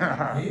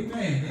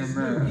 Amen. It's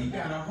new. He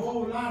got a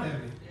whole lot of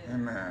it.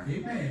 Amen.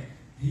 Amen.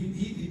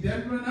 He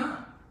doesn't run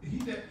out.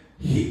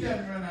 He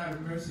doesn't run out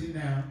of mercy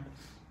now.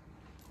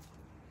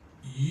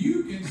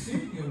 You can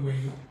send your way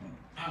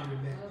out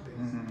of that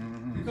place.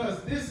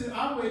 Because this is,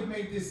 I always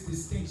make this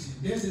distinction.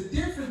 There's a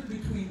difference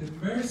between the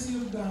mercy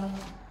of God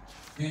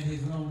and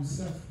his long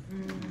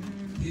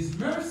suffering. His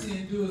mercy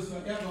endures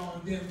forever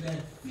on them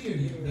that fear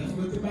him. That's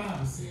what the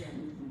Bible says.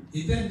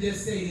 It doesn't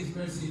just say his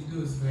mercy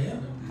endures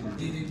forever.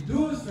 It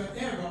endures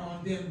forever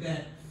on them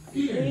that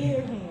fear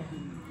him.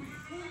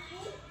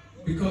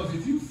 Because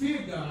if you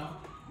fear God,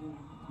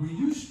 when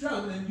you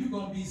struggling, you're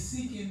going to be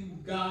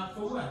seeking God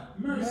for what?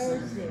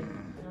 Mercy.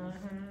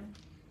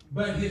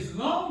 But his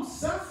long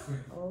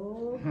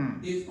suffering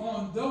is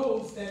on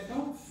those that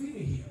don't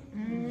fear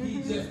him.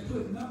 He's just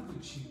putting up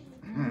with you.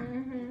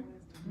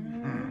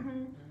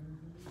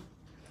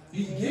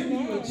 He's giving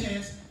you a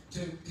chance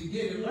to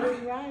get it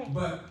right.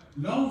 But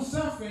long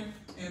suffering,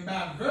 and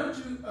by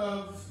virtue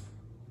of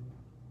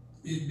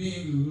it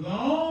being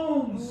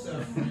long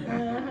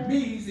suffering,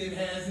 means it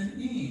has an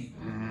end.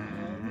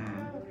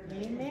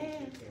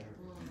 Amen.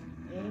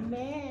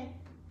 Amen.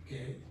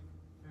 Okay.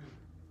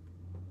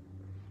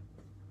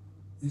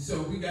 And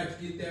so we got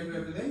to get that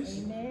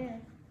revelation.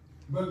 Amen.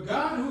 But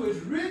God, who is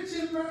rich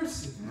in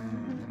mercy.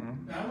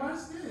 Now watch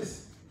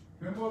this.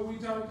 Remember what we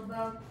talked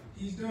about?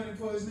 He's doing it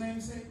for his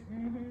name's sake?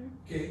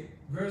 Okay,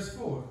 verse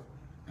 4.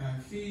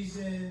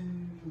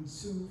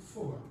 Ephesians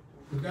 2:4.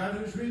 But God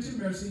who is rich in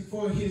mercy,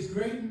 for his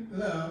great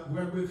love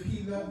wherewith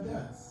he loved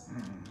us.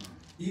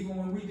 Even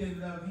when we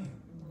didn't love him.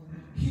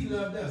 He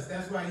loved us.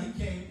 That's why he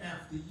came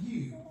after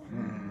you.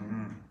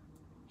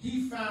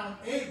 He found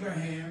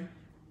Abraham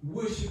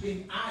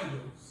worshiping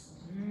idols.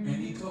 And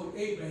he told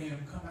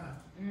Abraham, come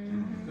out.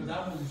 Because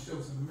I want to show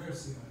some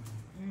mercy on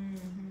you.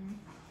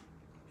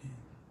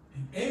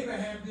 And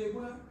Abraham did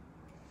what?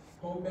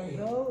 Obeyed.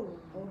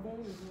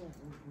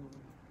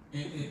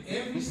 And in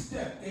every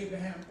step,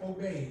 Abraham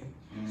obeyed.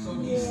 So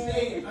he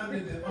stayed under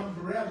the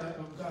umbrella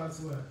of God's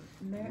what?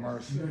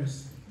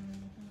 Mercy.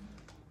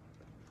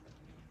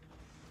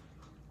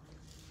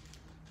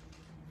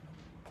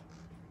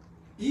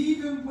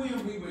 Even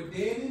when we were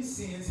dead in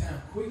sins,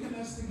 have quickened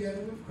us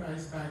together with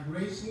Christ. By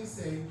grace you are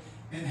saved,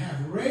 and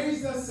have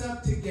raised us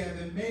up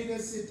together, made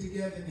us sit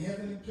together in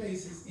heavenly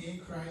places in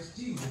Christ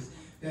Jesus,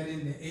 that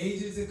in the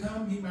ages to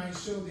come he might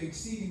show the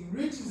exceeding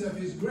riches of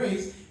his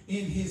grace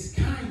in his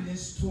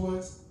kindness toward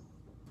us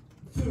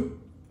through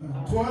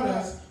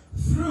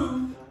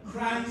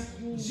Christ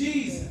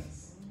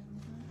Jesus.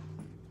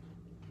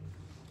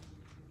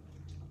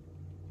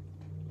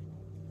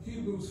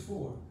 Hebrews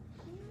 4.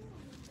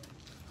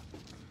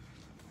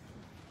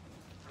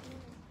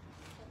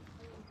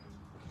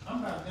 I'm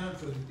about done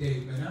for the day,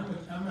 but I'm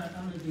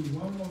gonna do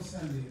one more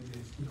Sunday of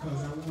this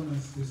because I want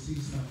us to see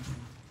something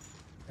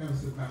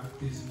else about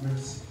this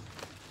mercy.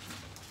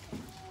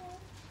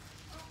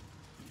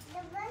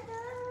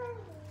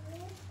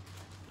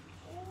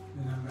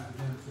 And I'm about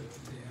done for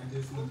today. I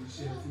just want to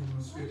share a few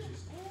more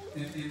scriptures.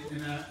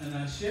 And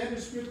I share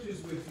the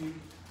scriptures with you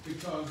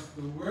because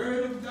the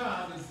word of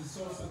God is the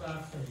source of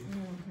our faith.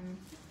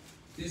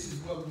 This is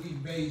what we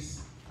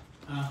base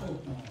our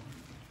hope on.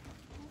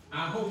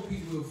 I hope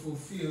he will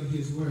fulfill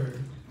his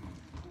word.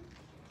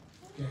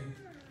 Okay.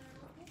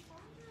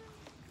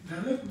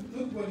 Now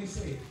look what he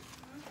said.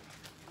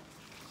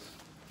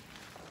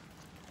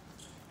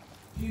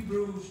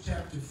 Hebrews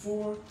chapter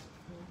 4.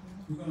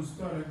 We're going to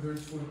start at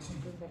verse 14.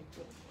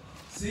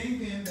 Seeing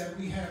then that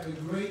we have a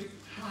great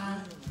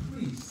high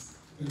priest,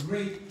 a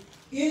great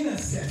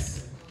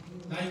intercessor,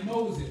 like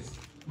Moses.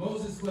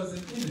 Moses was an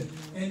intercessor.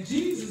 And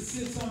Jesus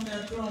sits on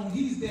that throne.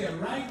 He's there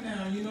right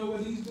now. You know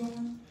what he's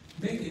doing?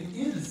 Making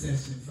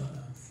intercession for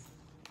us.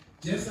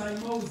 Just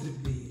like Moses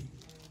did.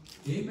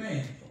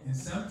 Amen. And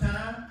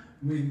sometime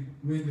when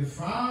the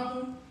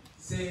Father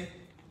said,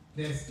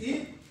 that's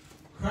it,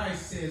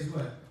 Christ says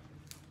what?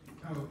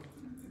 Oh,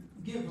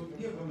 give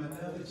him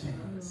another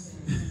chance.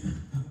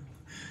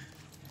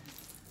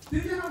 Do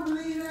y'all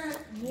believe that?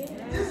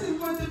 Yeah. This is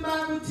what the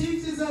Bible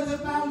teaches us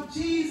about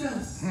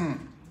Jesus.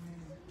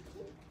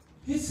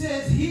 He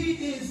says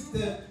he's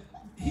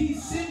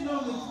sitting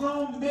on the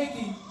throne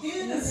making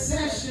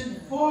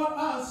intercession for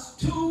us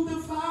to the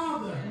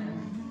Father.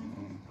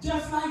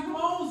 Just like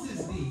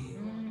Moses did.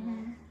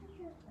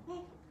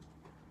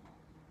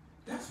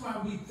 That's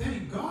why we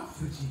thank God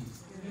for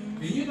Jesus.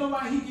 And you know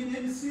why he can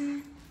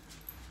intercede?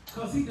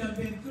 Because he done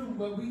been through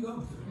what we go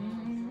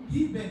through.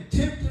 He's been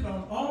tempted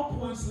on all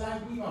points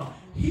like we are.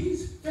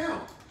 He's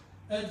felt,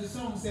 as the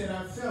song said,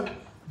 I felt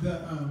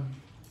the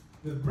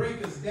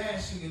breakers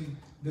dashing and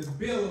the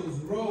billows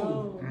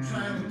roll,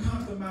 trying to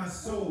conquer my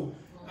soul.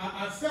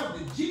 I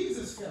felt it.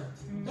 Jesus felt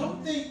it.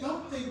 Don't think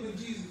when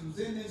Jesus was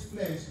in his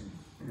flesh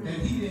that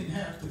he didn't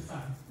have to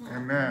fight.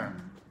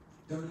 Amen.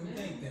 Don't you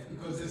think that?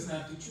 Because that's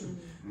not the truth.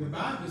 The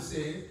Bible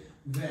says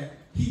that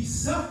he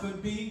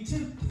suffered being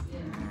tempted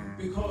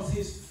because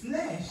his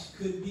flesh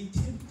could be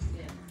tempted.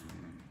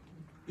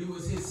 It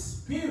was his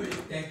spirit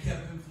that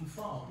kept him from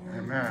falling.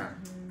 Amen.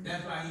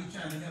 That's why he's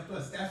trying to help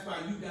us. That's why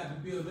you got to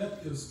build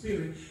up your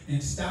spirit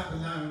and stop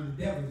allowing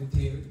the devil to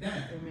tear it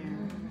down.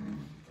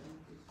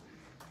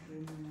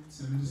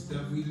 Some of the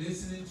stuff we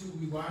listening to,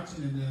 we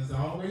watching, and as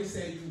I always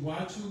say, you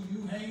watch who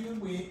you hanging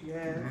with.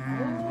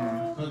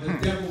 Because the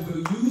devil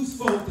will use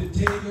folk to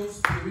tear your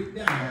spirit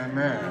down.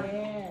 Amen.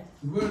 Yes.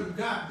 The word of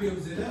God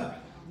builds it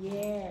up.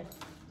 Yes.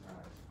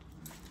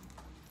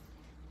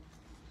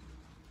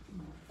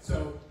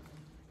 So,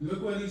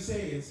 look what he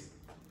says.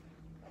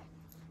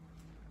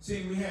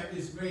 See, we have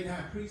this great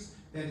high priest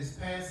that is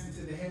passed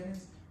into the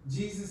heavens,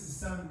 Jesus, the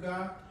Son of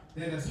God.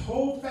 Let us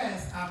hold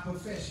fast our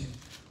profession.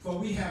 For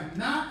we have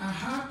not a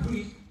high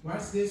priest,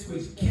 watch this,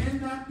 which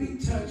cannot be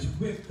touched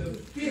with the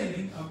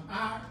feeling of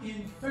our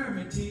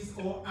infirmities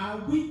or our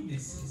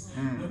weaknesses.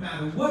 No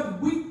matter what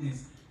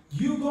weakness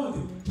you're going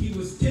through. He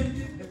was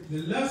tempted,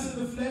 the lust of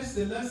the flesh,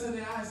 the lust of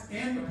the eyes,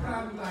 and the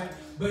pride of life,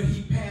 but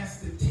he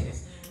passed the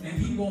test. And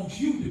he wants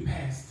you to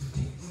pass the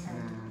test.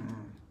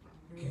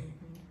 Okay.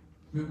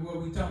 Remember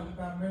what we talked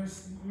about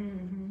mercy?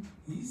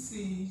 He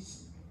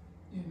sees,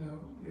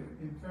 your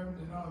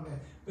infirmity and all that.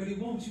 But he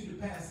wants you to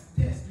pass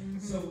the test.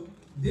 So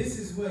this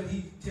is what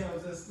he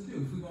tells us to do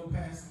if we're going to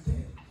pass the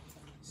test.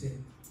 He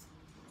said,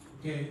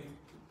 okay,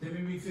 let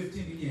me read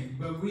 15 again.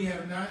 But we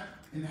have not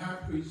an high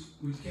priest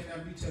which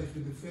cannot be touched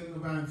with the feeling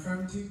of our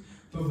infirmities,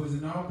 but was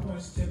in all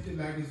points tempted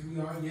like as we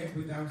are, yet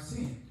without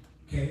sin.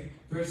 Okay,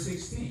 verse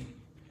 16.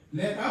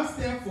 Let us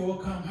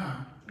therefore come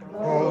how?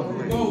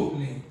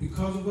 Boldly.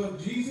 Because of what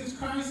Jesus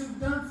Christ has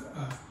done for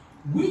us.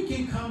 We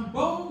can come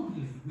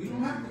boldly. We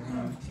don't have to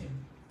come timid.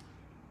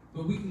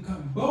 But we can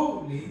come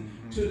boldly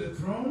to the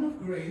throne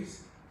of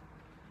grace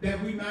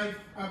that we might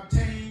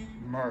obtain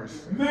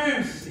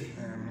mercy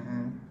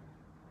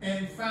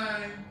and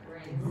find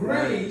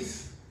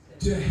grace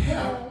to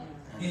help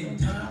in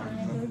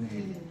time of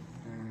need.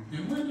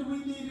 And when do we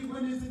need it?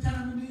 When is the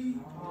time of need?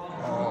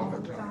 All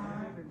the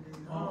time.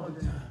 All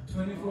the time.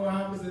 24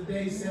 hours a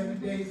day, 7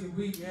 days a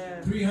week,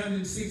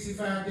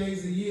 365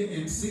 days a year,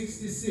 and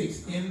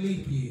 66 in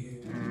leap year.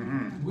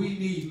 We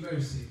need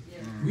mercy.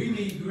 We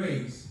need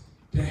grace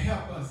to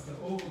help us to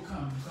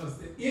overcome, because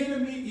the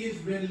enemy is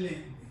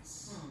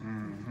relentless.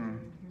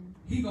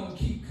 He gonna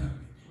keep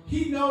coming.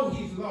 He know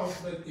he's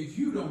lost, but if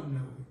you don't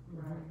know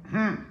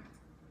it,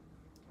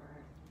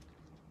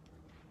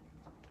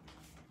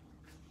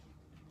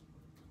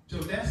 so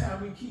that's how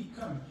we keep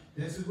coming.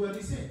 This is what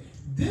he said.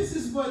 This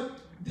is what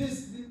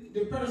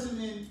the person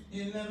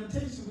in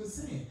Lamentation was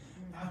saying.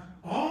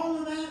 All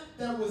of that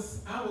I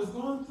was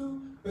going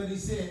through, but he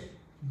said,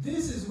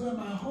 this is where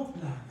my hope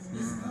lies.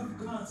 It's of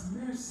God's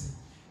mercy.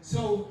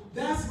 So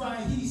that's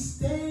why he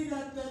stayed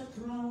at that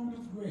throne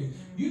of grace.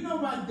 You know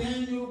why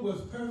Daniel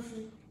was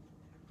perfect?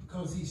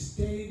 Because he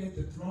stayed at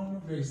the throne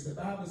of grace. The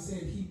Bible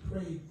said he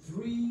prayed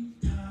 3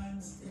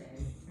 times a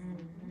day.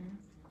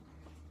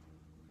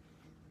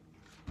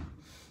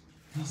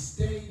 He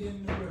stayed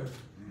in the word.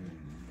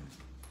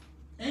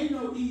 Ain't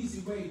no easy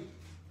way.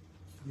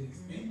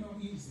 This ain't no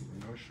easy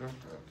way. No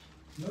shortcuts.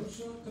 No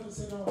shortcuts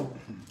at all.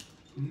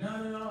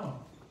 Not at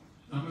all.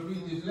 I'm going to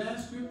read this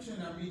last scripture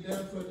and I'll be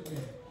done for the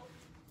day.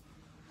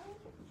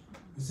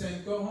 The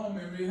saints, go home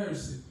and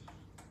rehearse it.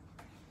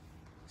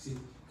 See,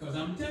 because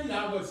I'm telling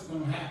y'all what's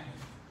going to happen.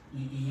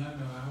 And y'all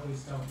know I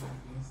always talk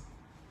like this.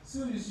 As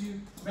soon as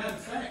you, matter of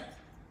fact,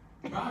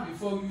 probably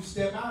before you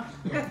step out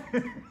the door,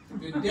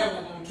 the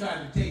devil going to try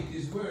to take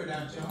this word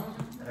out your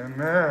heart.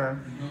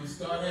 Amen. You're going to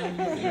start having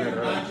you thinking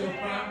about your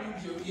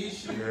problems, your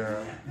issues,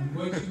 and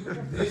what you,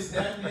 this,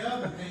 that, and the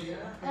other thing. You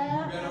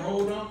better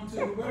hold on to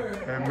the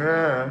word.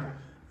 Amen.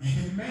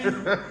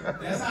 Amen.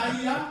 That's how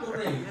he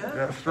operates.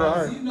 That's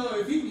right. You know,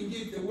 if he can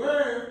get the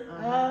word,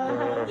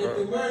 if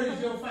the word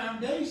is your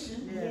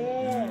foundation,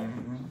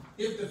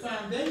 if the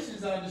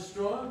foundations are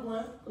destroyed,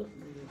 what?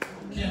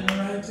 Can the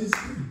righteous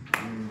do?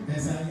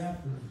 That's how he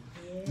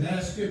operates.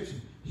 Last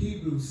scripture,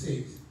 Hebrews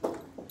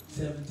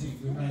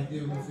 6:17. We might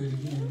deal with it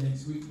again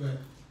next week, but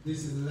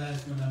this is the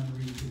last one I'm going to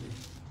read today.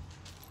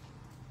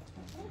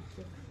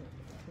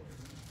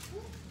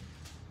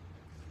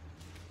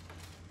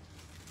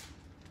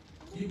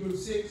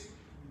 Hebrews 6,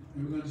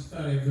 and we're going to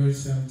start at verse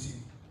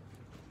 17.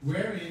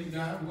 Wherein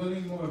God,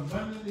 willing more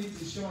abundantly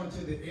to show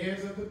unto the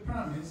heirs of the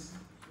promise,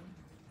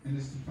 and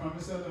it's the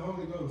promise of the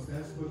Holy Ghost,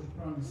 that's what the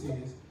promise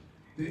is,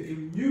 the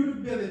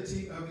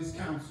immutability of his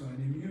counsel.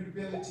 And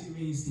immutability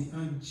means the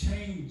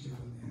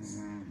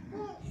unchangeableness.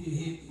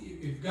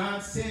 If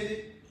God said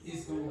it,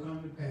 it's going to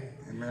come to pass.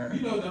 Amen.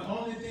 You know, the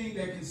only thing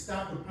that can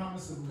stop the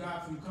promise of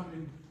God from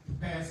coming to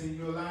pass in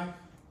your life?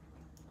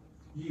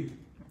 You.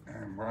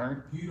 Right.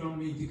 You don't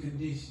meet the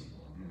condition.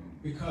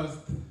 Because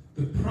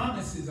the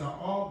promises are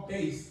all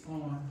based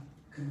on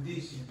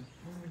condition.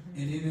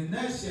 And in a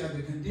nutshell,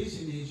 the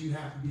condition is you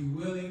have to be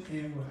willing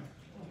and what?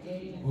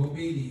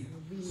 Obedient.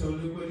 So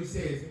look what he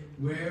says.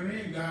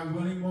 Wherein God,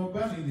 willing more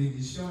abundantly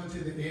to show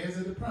unto the heirs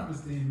of the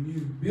promise the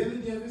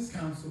immutability of his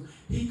counsel,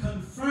 he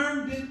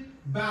confirmed it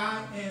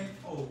by an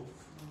oath.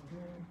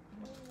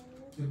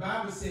 The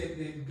Bible said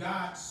that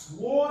God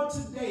swore to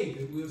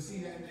David. We'll see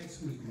that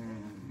next week.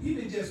 He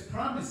didn't just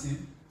promise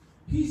him,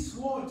 he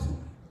swore to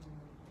him.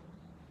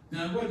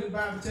 Now, what did the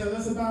Bible tell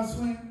us about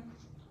swearing?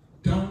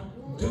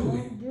 Don't do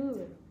it.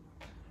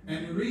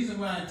 And the reason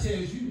why it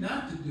tells you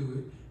not to do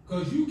it,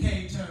 because you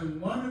can't turn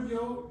one of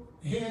your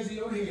hairs of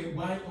your head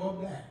white or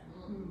black.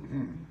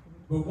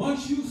 But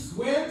once you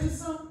swear to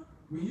something,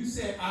 when you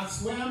say, I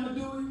swear I'm going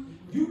to do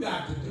it, you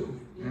got to do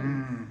it.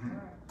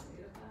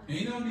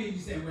 Ain't no need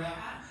to say, well,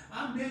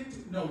 I meant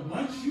to. No,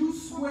 once you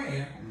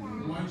swear,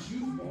 once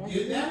you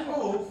give that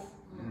oath,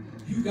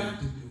 you got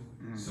to do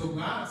it. So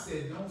God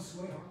said, don't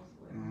swear.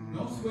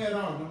 Don't swear at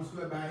all. Don't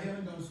swear by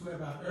heaven. Don't swear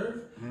by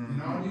earth.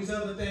 And all these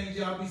other things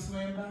y'all be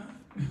swearing by.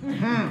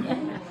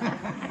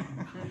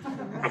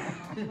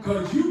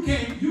 Because you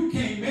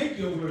can't make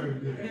your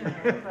word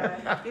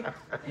good.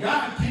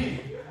 God can.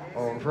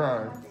 All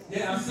right.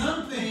 There are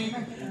some things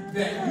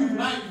that you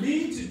might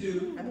need to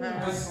do,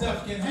 but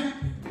stuff can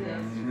happen.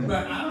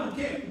 But I don't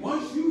care.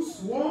 Once you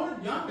swore,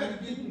 y'all better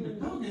get in the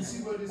book and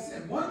see what it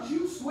said. Once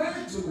you swear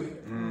to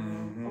it,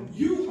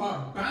 you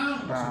are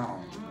bound to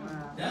it.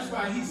 That's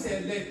why he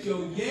said, let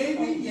your yea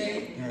be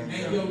yea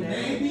and your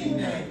nay be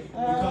nay.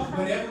 Because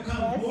whatever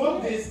comes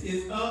before this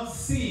is of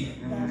sin.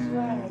 That's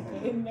right.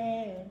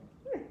 Amen.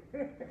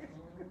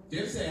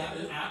 Just say,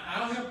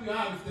 I'll help you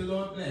out if the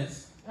Lord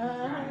bless.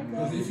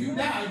 Because if you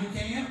die, you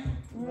can't help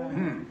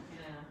him.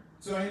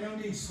 So ain't no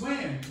need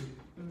swearing to it.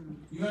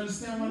 You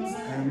understand what I'm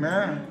saying?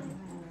 Amen.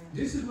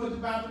 This is what the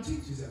Bible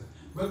teaches us.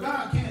 But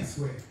God can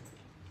swear.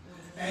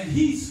 And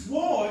he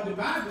swore, the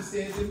Bible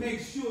says, to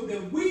make sure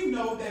that we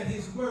know that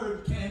his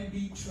word can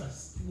be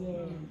trusted.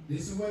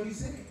 This is what he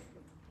said.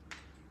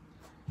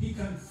 He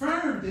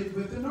confirmed it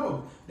with an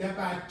oath, that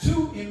by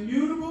two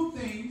immutable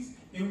things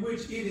in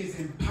which it is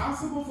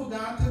impossible for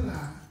God to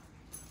lie,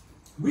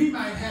 we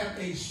might have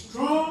a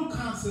strong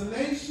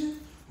consolation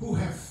who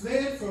have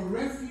fled for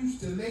refuge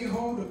to lay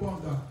hold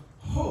upon the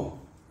hope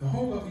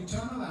of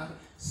eternal life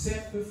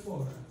set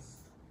before us.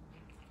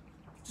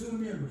 To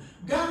remember,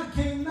 God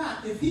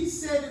cannot, if he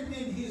said it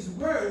in his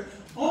word,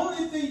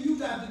 only thing you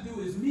got to do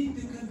is meet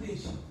the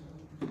condition.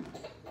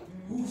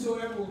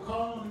 Whosoever will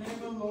call on the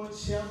name of the Lord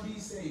shall be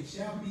saved,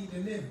 shall be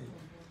delivered.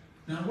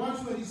 Now watch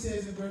what he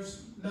says in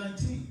verse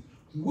 19.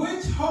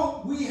 Which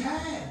hope we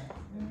have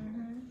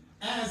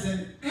as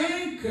an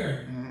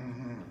anchor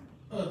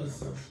of the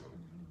soul.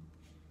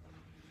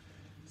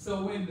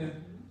 So when the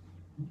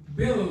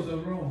billows are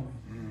rolling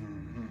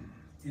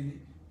and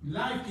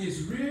life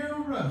gets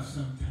real rough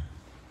sometimes,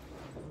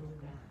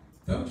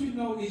 don't you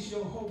know it's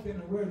your hope in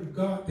the word of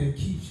God that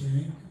keeps you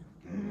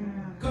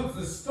anchored? Because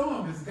the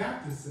storm has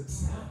got to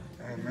subside.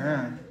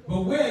 Amen.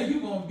 But where are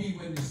you going to be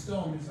when the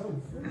storm is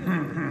over?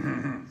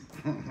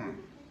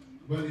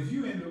 But if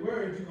you're in the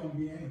word, you're going to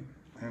be anchored.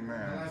 Amen.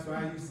 And that's why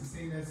I used to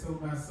sing that song,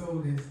 my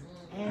soul is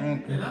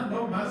Anchored. And I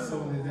know my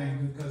soul is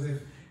anchored, because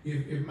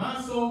if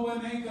my soul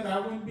wasn't anchored, I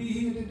wouldn't be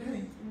here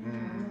today.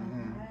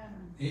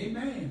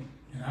 Amen.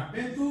 And I've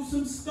been through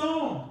some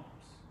storms.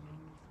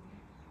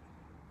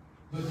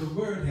 But the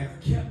word has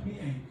kept me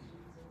anchored.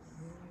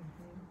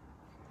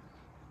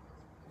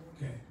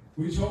 Okay.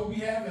 Which hope we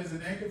have as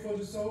an anchor for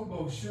the soul,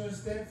 both sure and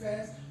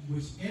steadfast,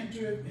 which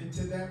entereth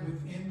into that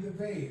within the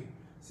veil.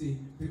 See,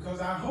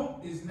 because our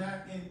hope is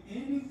not in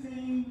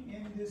anything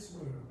in this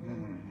world.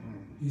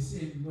 It's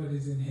in what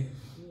is in heaven.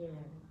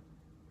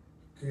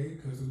 Okay,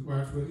 because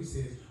watch what he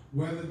says.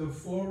 Whether the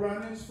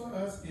forerunners for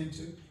us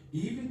enter,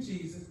 even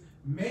Jesus,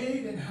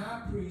 made an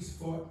high priest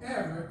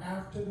forever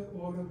after the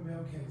order of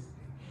Melchizedek.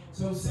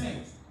 So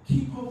saints,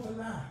 keep hope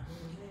alive.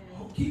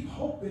 Keep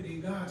hoping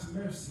in God's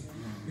mercy,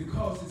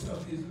 because it's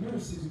of his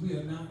mercies we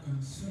are not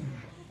consumed.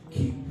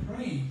 Keep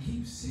praying,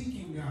 keep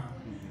seeking God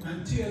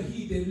until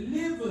he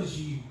delivers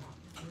you.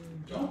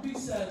 Don't be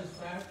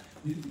satisfied,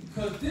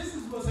 because this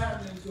is what's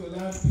happening to a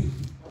lot of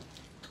people.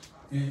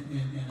 And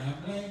I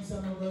blame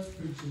some of us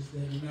preachers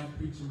that are not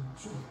preaching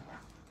the truth.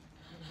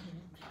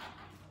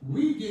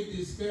 We get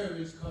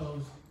discouraged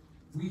because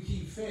we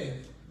keep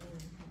failing.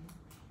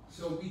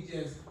 So we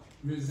just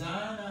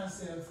resign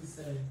ourselves to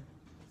say,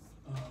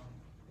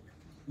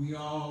 we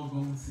all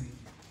gonna see.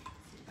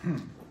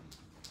 And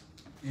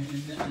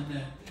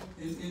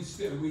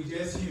instead, we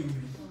just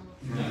human.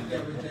 Not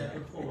that with that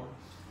report.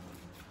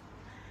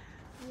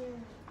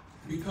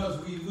 Because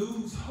we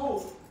lose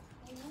hope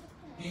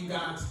in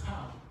God's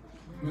power.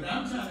 But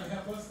I'm trying to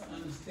help us to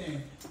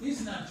understand,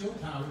 it's not your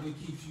power that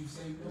keeps you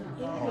safe.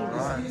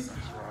 No. It's his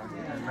power.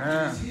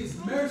 It's his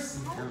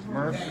mercy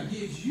that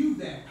gives you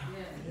that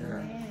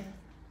power.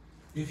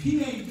 If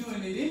he ain't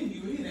doing it in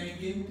you, it ain't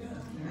getting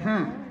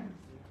done.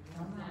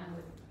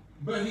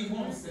 But he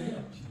wants to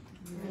help you.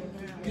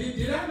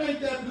 Did I make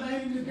that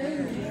plain today?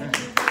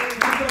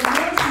 Because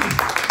mercy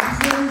is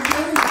very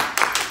great.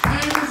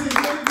 Kindness and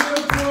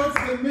goodwill towards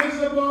the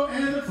miserable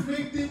and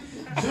afflicted,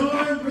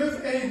 joined with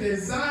a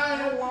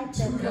desire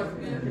to help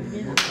them.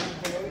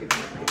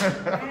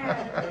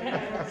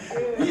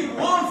 He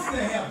wants to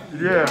help you.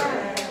 Yeah.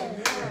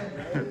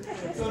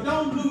 So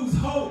don't lose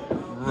hope.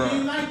 Right. He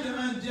ain't like the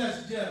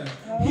unjust judge.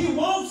 He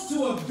wants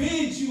to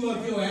avenge you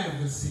of your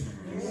adversary.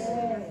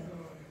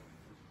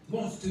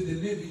 Wants to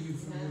deliver you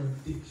from your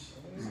addiction.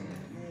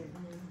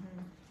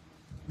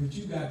 But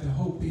you got to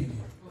hope in it.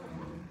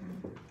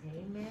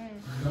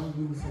 Amen. Don't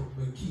lose hope,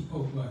 but keep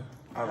hope alive.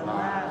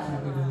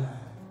 Keep it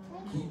alive.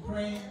 Keep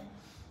praying.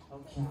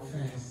 Keep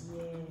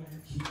fasting.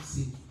 Keep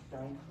seeking.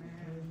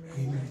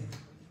 Amen.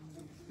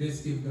 Let's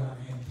give God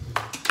a hand for it.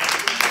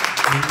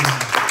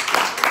 Amen.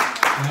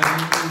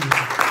 Hallelujah.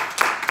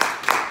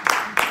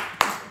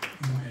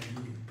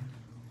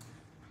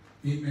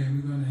 Amen.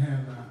 We're going to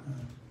have our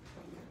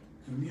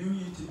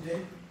communion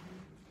today.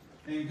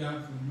 Thank God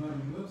for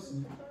Mother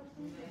Wilson.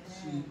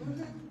 She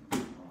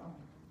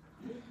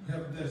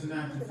helped us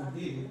not to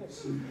forget it.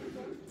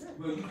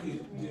 Well, you could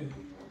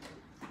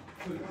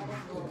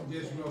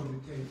just roll the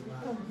table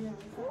out.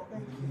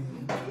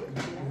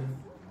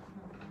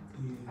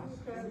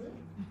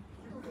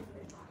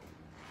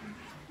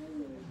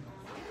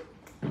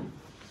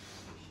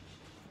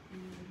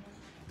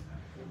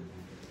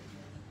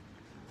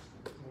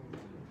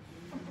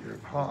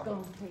 It's hot.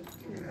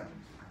 Yeah.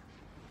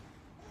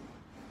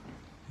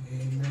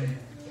 Amen.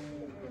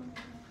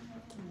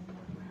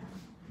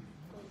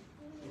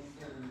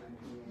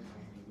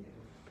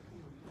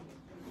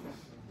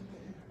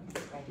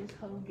 Just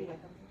hold it.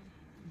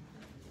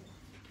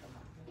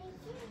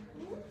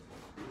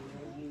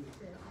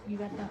 You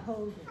got to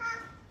hold it.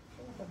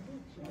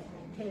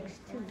 It takes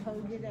two.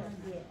 Hold it up.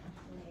 Yeah.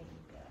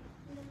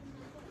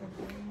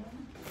 There you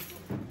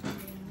go.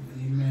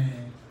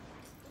 Amen.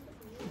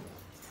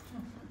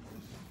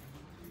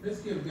 Let's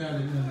give God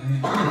another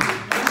hand.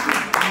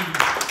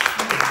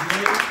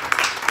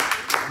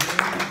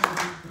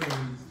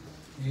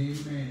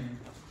 Amen.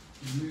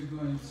 And we're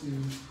going to,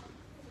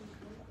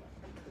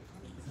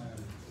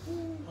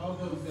 all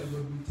those that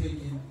will be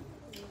taking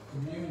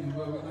communion,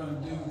 what we're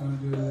going to do, we're going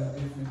to do a little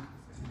different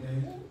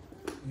today.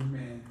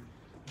 Amen.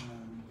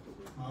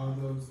 All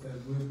those that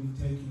will be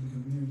taking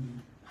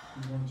communion,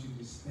 we want you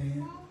to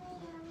stand.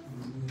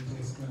 And we're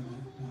just going to,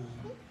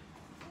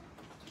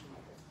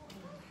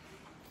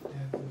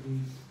 after we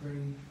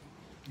pray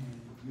and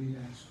read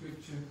our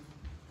scripture,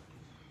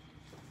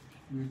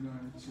 we're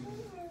going to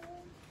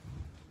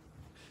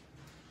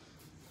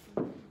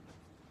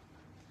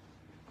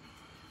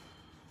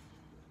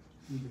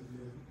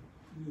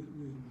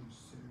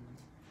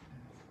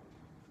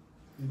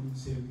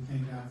we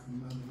thank God for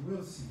Mother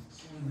Wilson.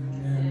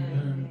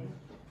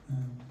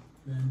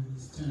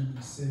 Evangelist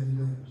Turner set it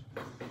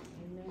up.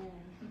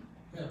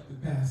 Help the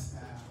pastor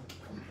out.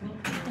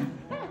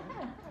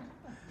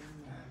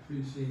 I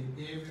appreciate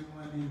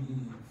everyone in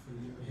here for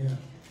your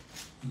help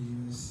and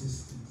your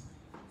assistance.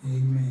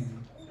 Amen.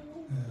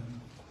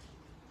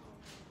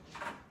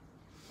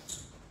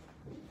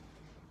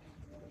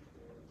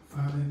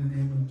 Father, in the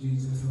name of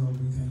Jesus, Lord,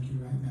 we thank you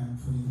right now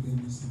for your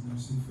goodness and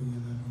mercy, for your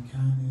loving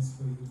kindness,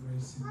 for your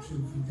grace and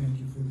truth. We thank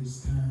you for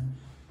this time,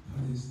 for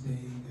this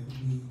day that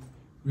we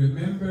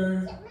remember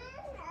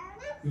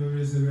your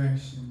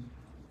resurrection.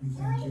 We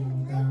thank you,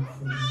 Lord God,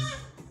 for this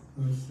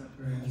Lord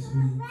Supper as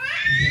we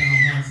prepare our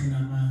hearts and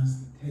our minds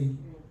to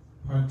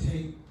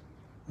partake.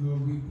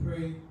 Lord, we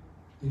pray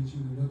that you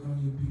would look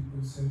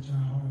people, search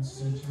our hearts,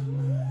 search our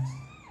minds,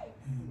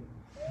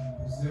 and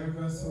preserve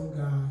us, oh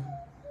God,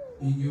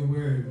 in your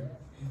word.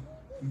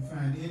 If you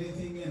find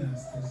anything in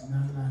us that's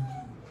not like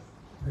you,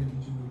 pray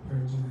that you will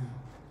purge it out.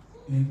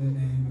 In the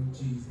name of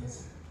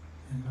Jesus.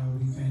 And Lord,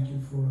 we thank you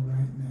for it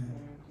right now.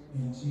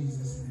 In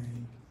Jesus'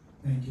 name.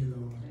 Thank you,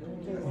 Lord.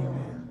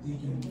 Amen.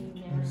 Deacon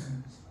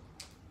Persons,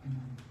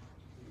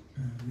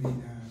 read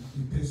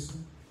the epistle.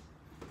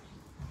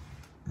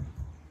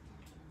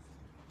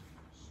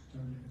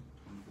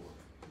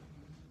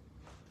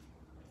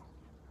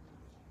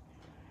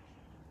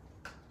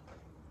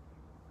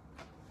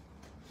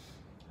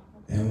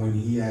 And when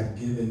he had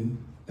given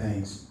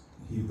thanks,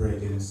 he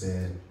brake it and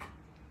said,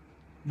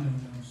 No,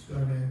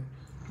 start at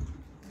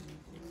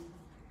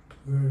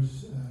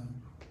verse,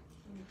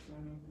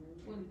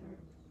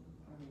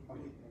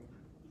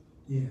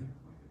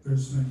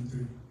 verse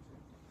 23.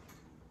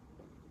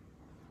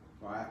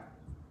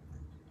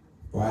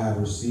 For I have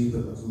received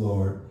of the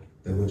Lord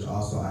that which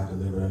also I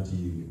delivered unto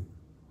you,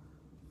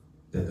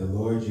 that the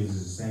Lord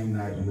Jesus, the same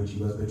night in which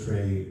he was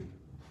betrayed,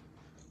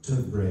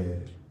 took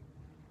bread,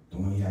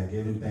 and when he had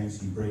given thanks,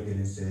 he brake it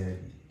and said,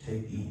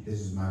 Take, eat,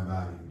 this is my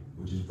body,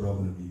 which is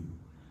broken of you.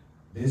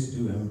 This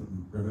do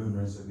in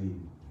remembrance of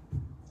me.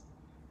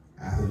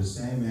 After the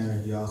same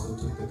manner, he also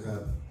took the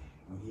cup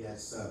when he had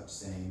supped,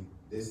 saying,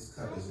 This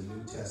cup is the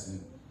New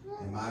Testament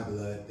in my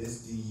blood.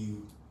 This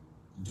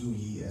do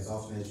ye as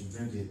often as you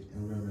drink it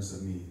in remembrance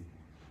of me.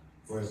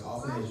 For as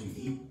often as you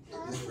eat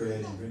this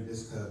bread and drink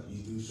this cup,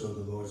 you do show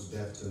the Lord's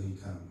death till he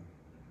come.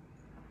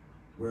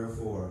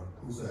 Wherefore,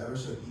 whosoever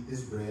shall eat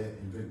this bread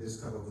and drink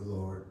this cup of the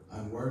Lord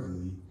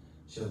unworthily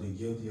shall be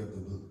guilty of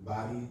the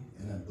body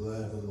and the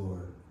blood of the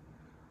Lord.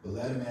 But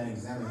let a man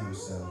examine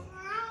himself,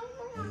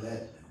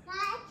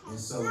 and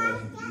so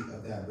let him eat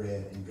of that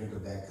bread and drink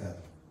of that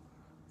cup.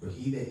 For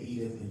he that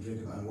eateth and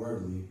drinketh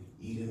unworthily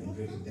eateth and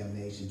drinketh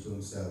damnation to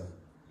himself,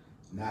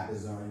 not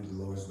discerning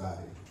the Lord's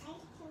body.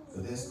 For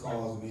this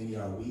cause many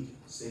are weak,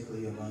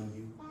 sickly among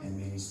you, and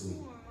many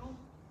sleep.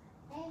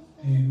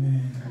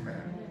 Amen.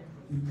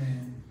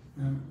 Amen.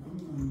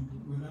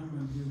 What I'm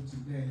going to do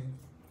today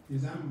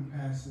is I'm going to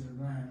pass it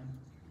around.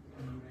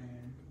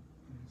 Amen.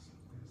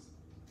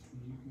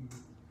 You can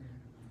prepare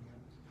it.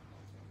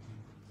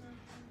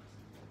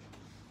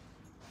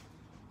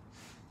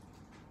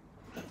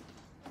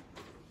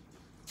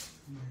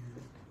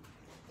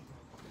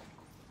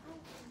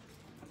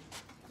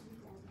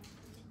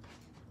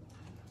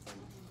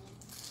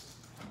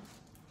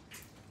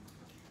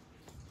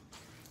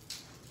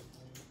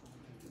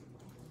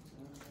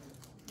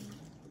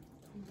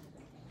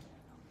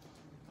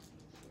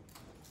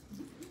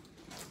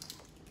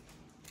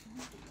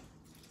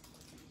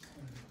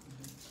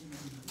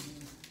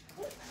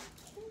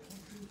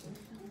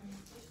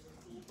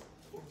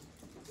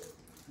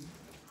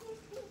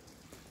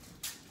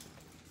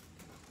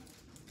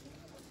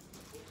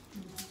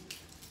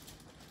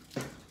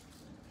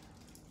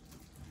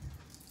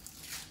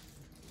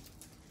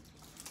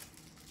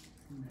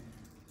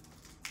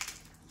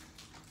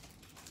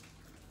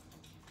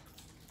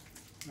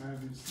 I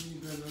have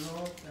received of the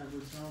Lord that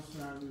which also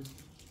I was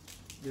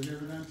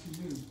delivered unto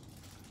you.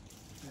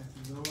 That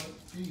the Lord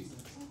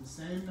Jesus, the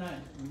same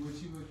night in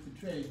which he was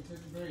betrayed,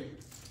 took bread,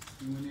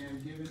 and when he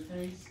had given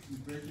thanks, he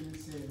broke it and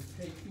said,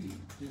 Take, eat,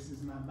 this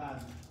is my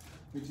body,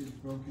 which is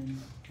broken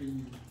for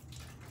you.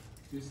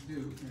 This do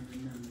in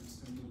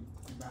remembrance of me,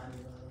 the body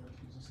of our Lord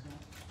Jesus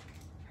Christ.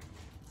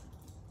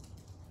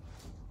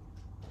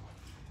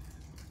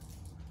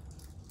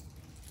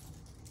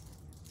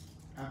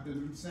 After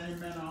the same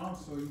manner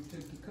also he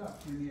took the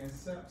cup when he had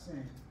supped,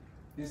 saying,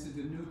 This is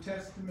the New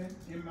Testament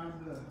in my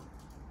blood.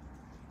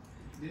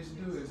 This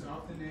do as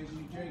often as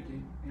you drink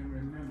it in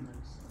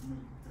remembrance of me,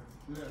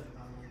 the blood of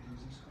our Lord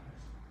Jesus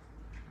Christ.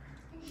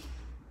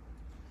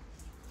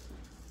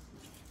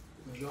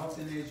 As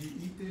often as you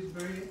eat this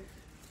bread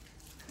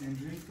and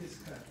drink this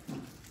cup,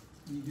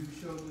 you do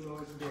show the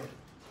Lord's death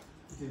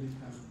till he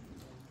comes.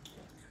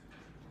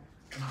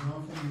 As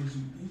often as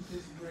you eat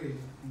this bread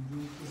and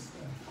drink this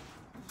cup,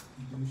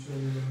 you do show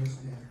the Lord's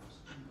death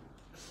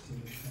till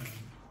he comes.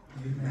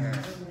 Amen.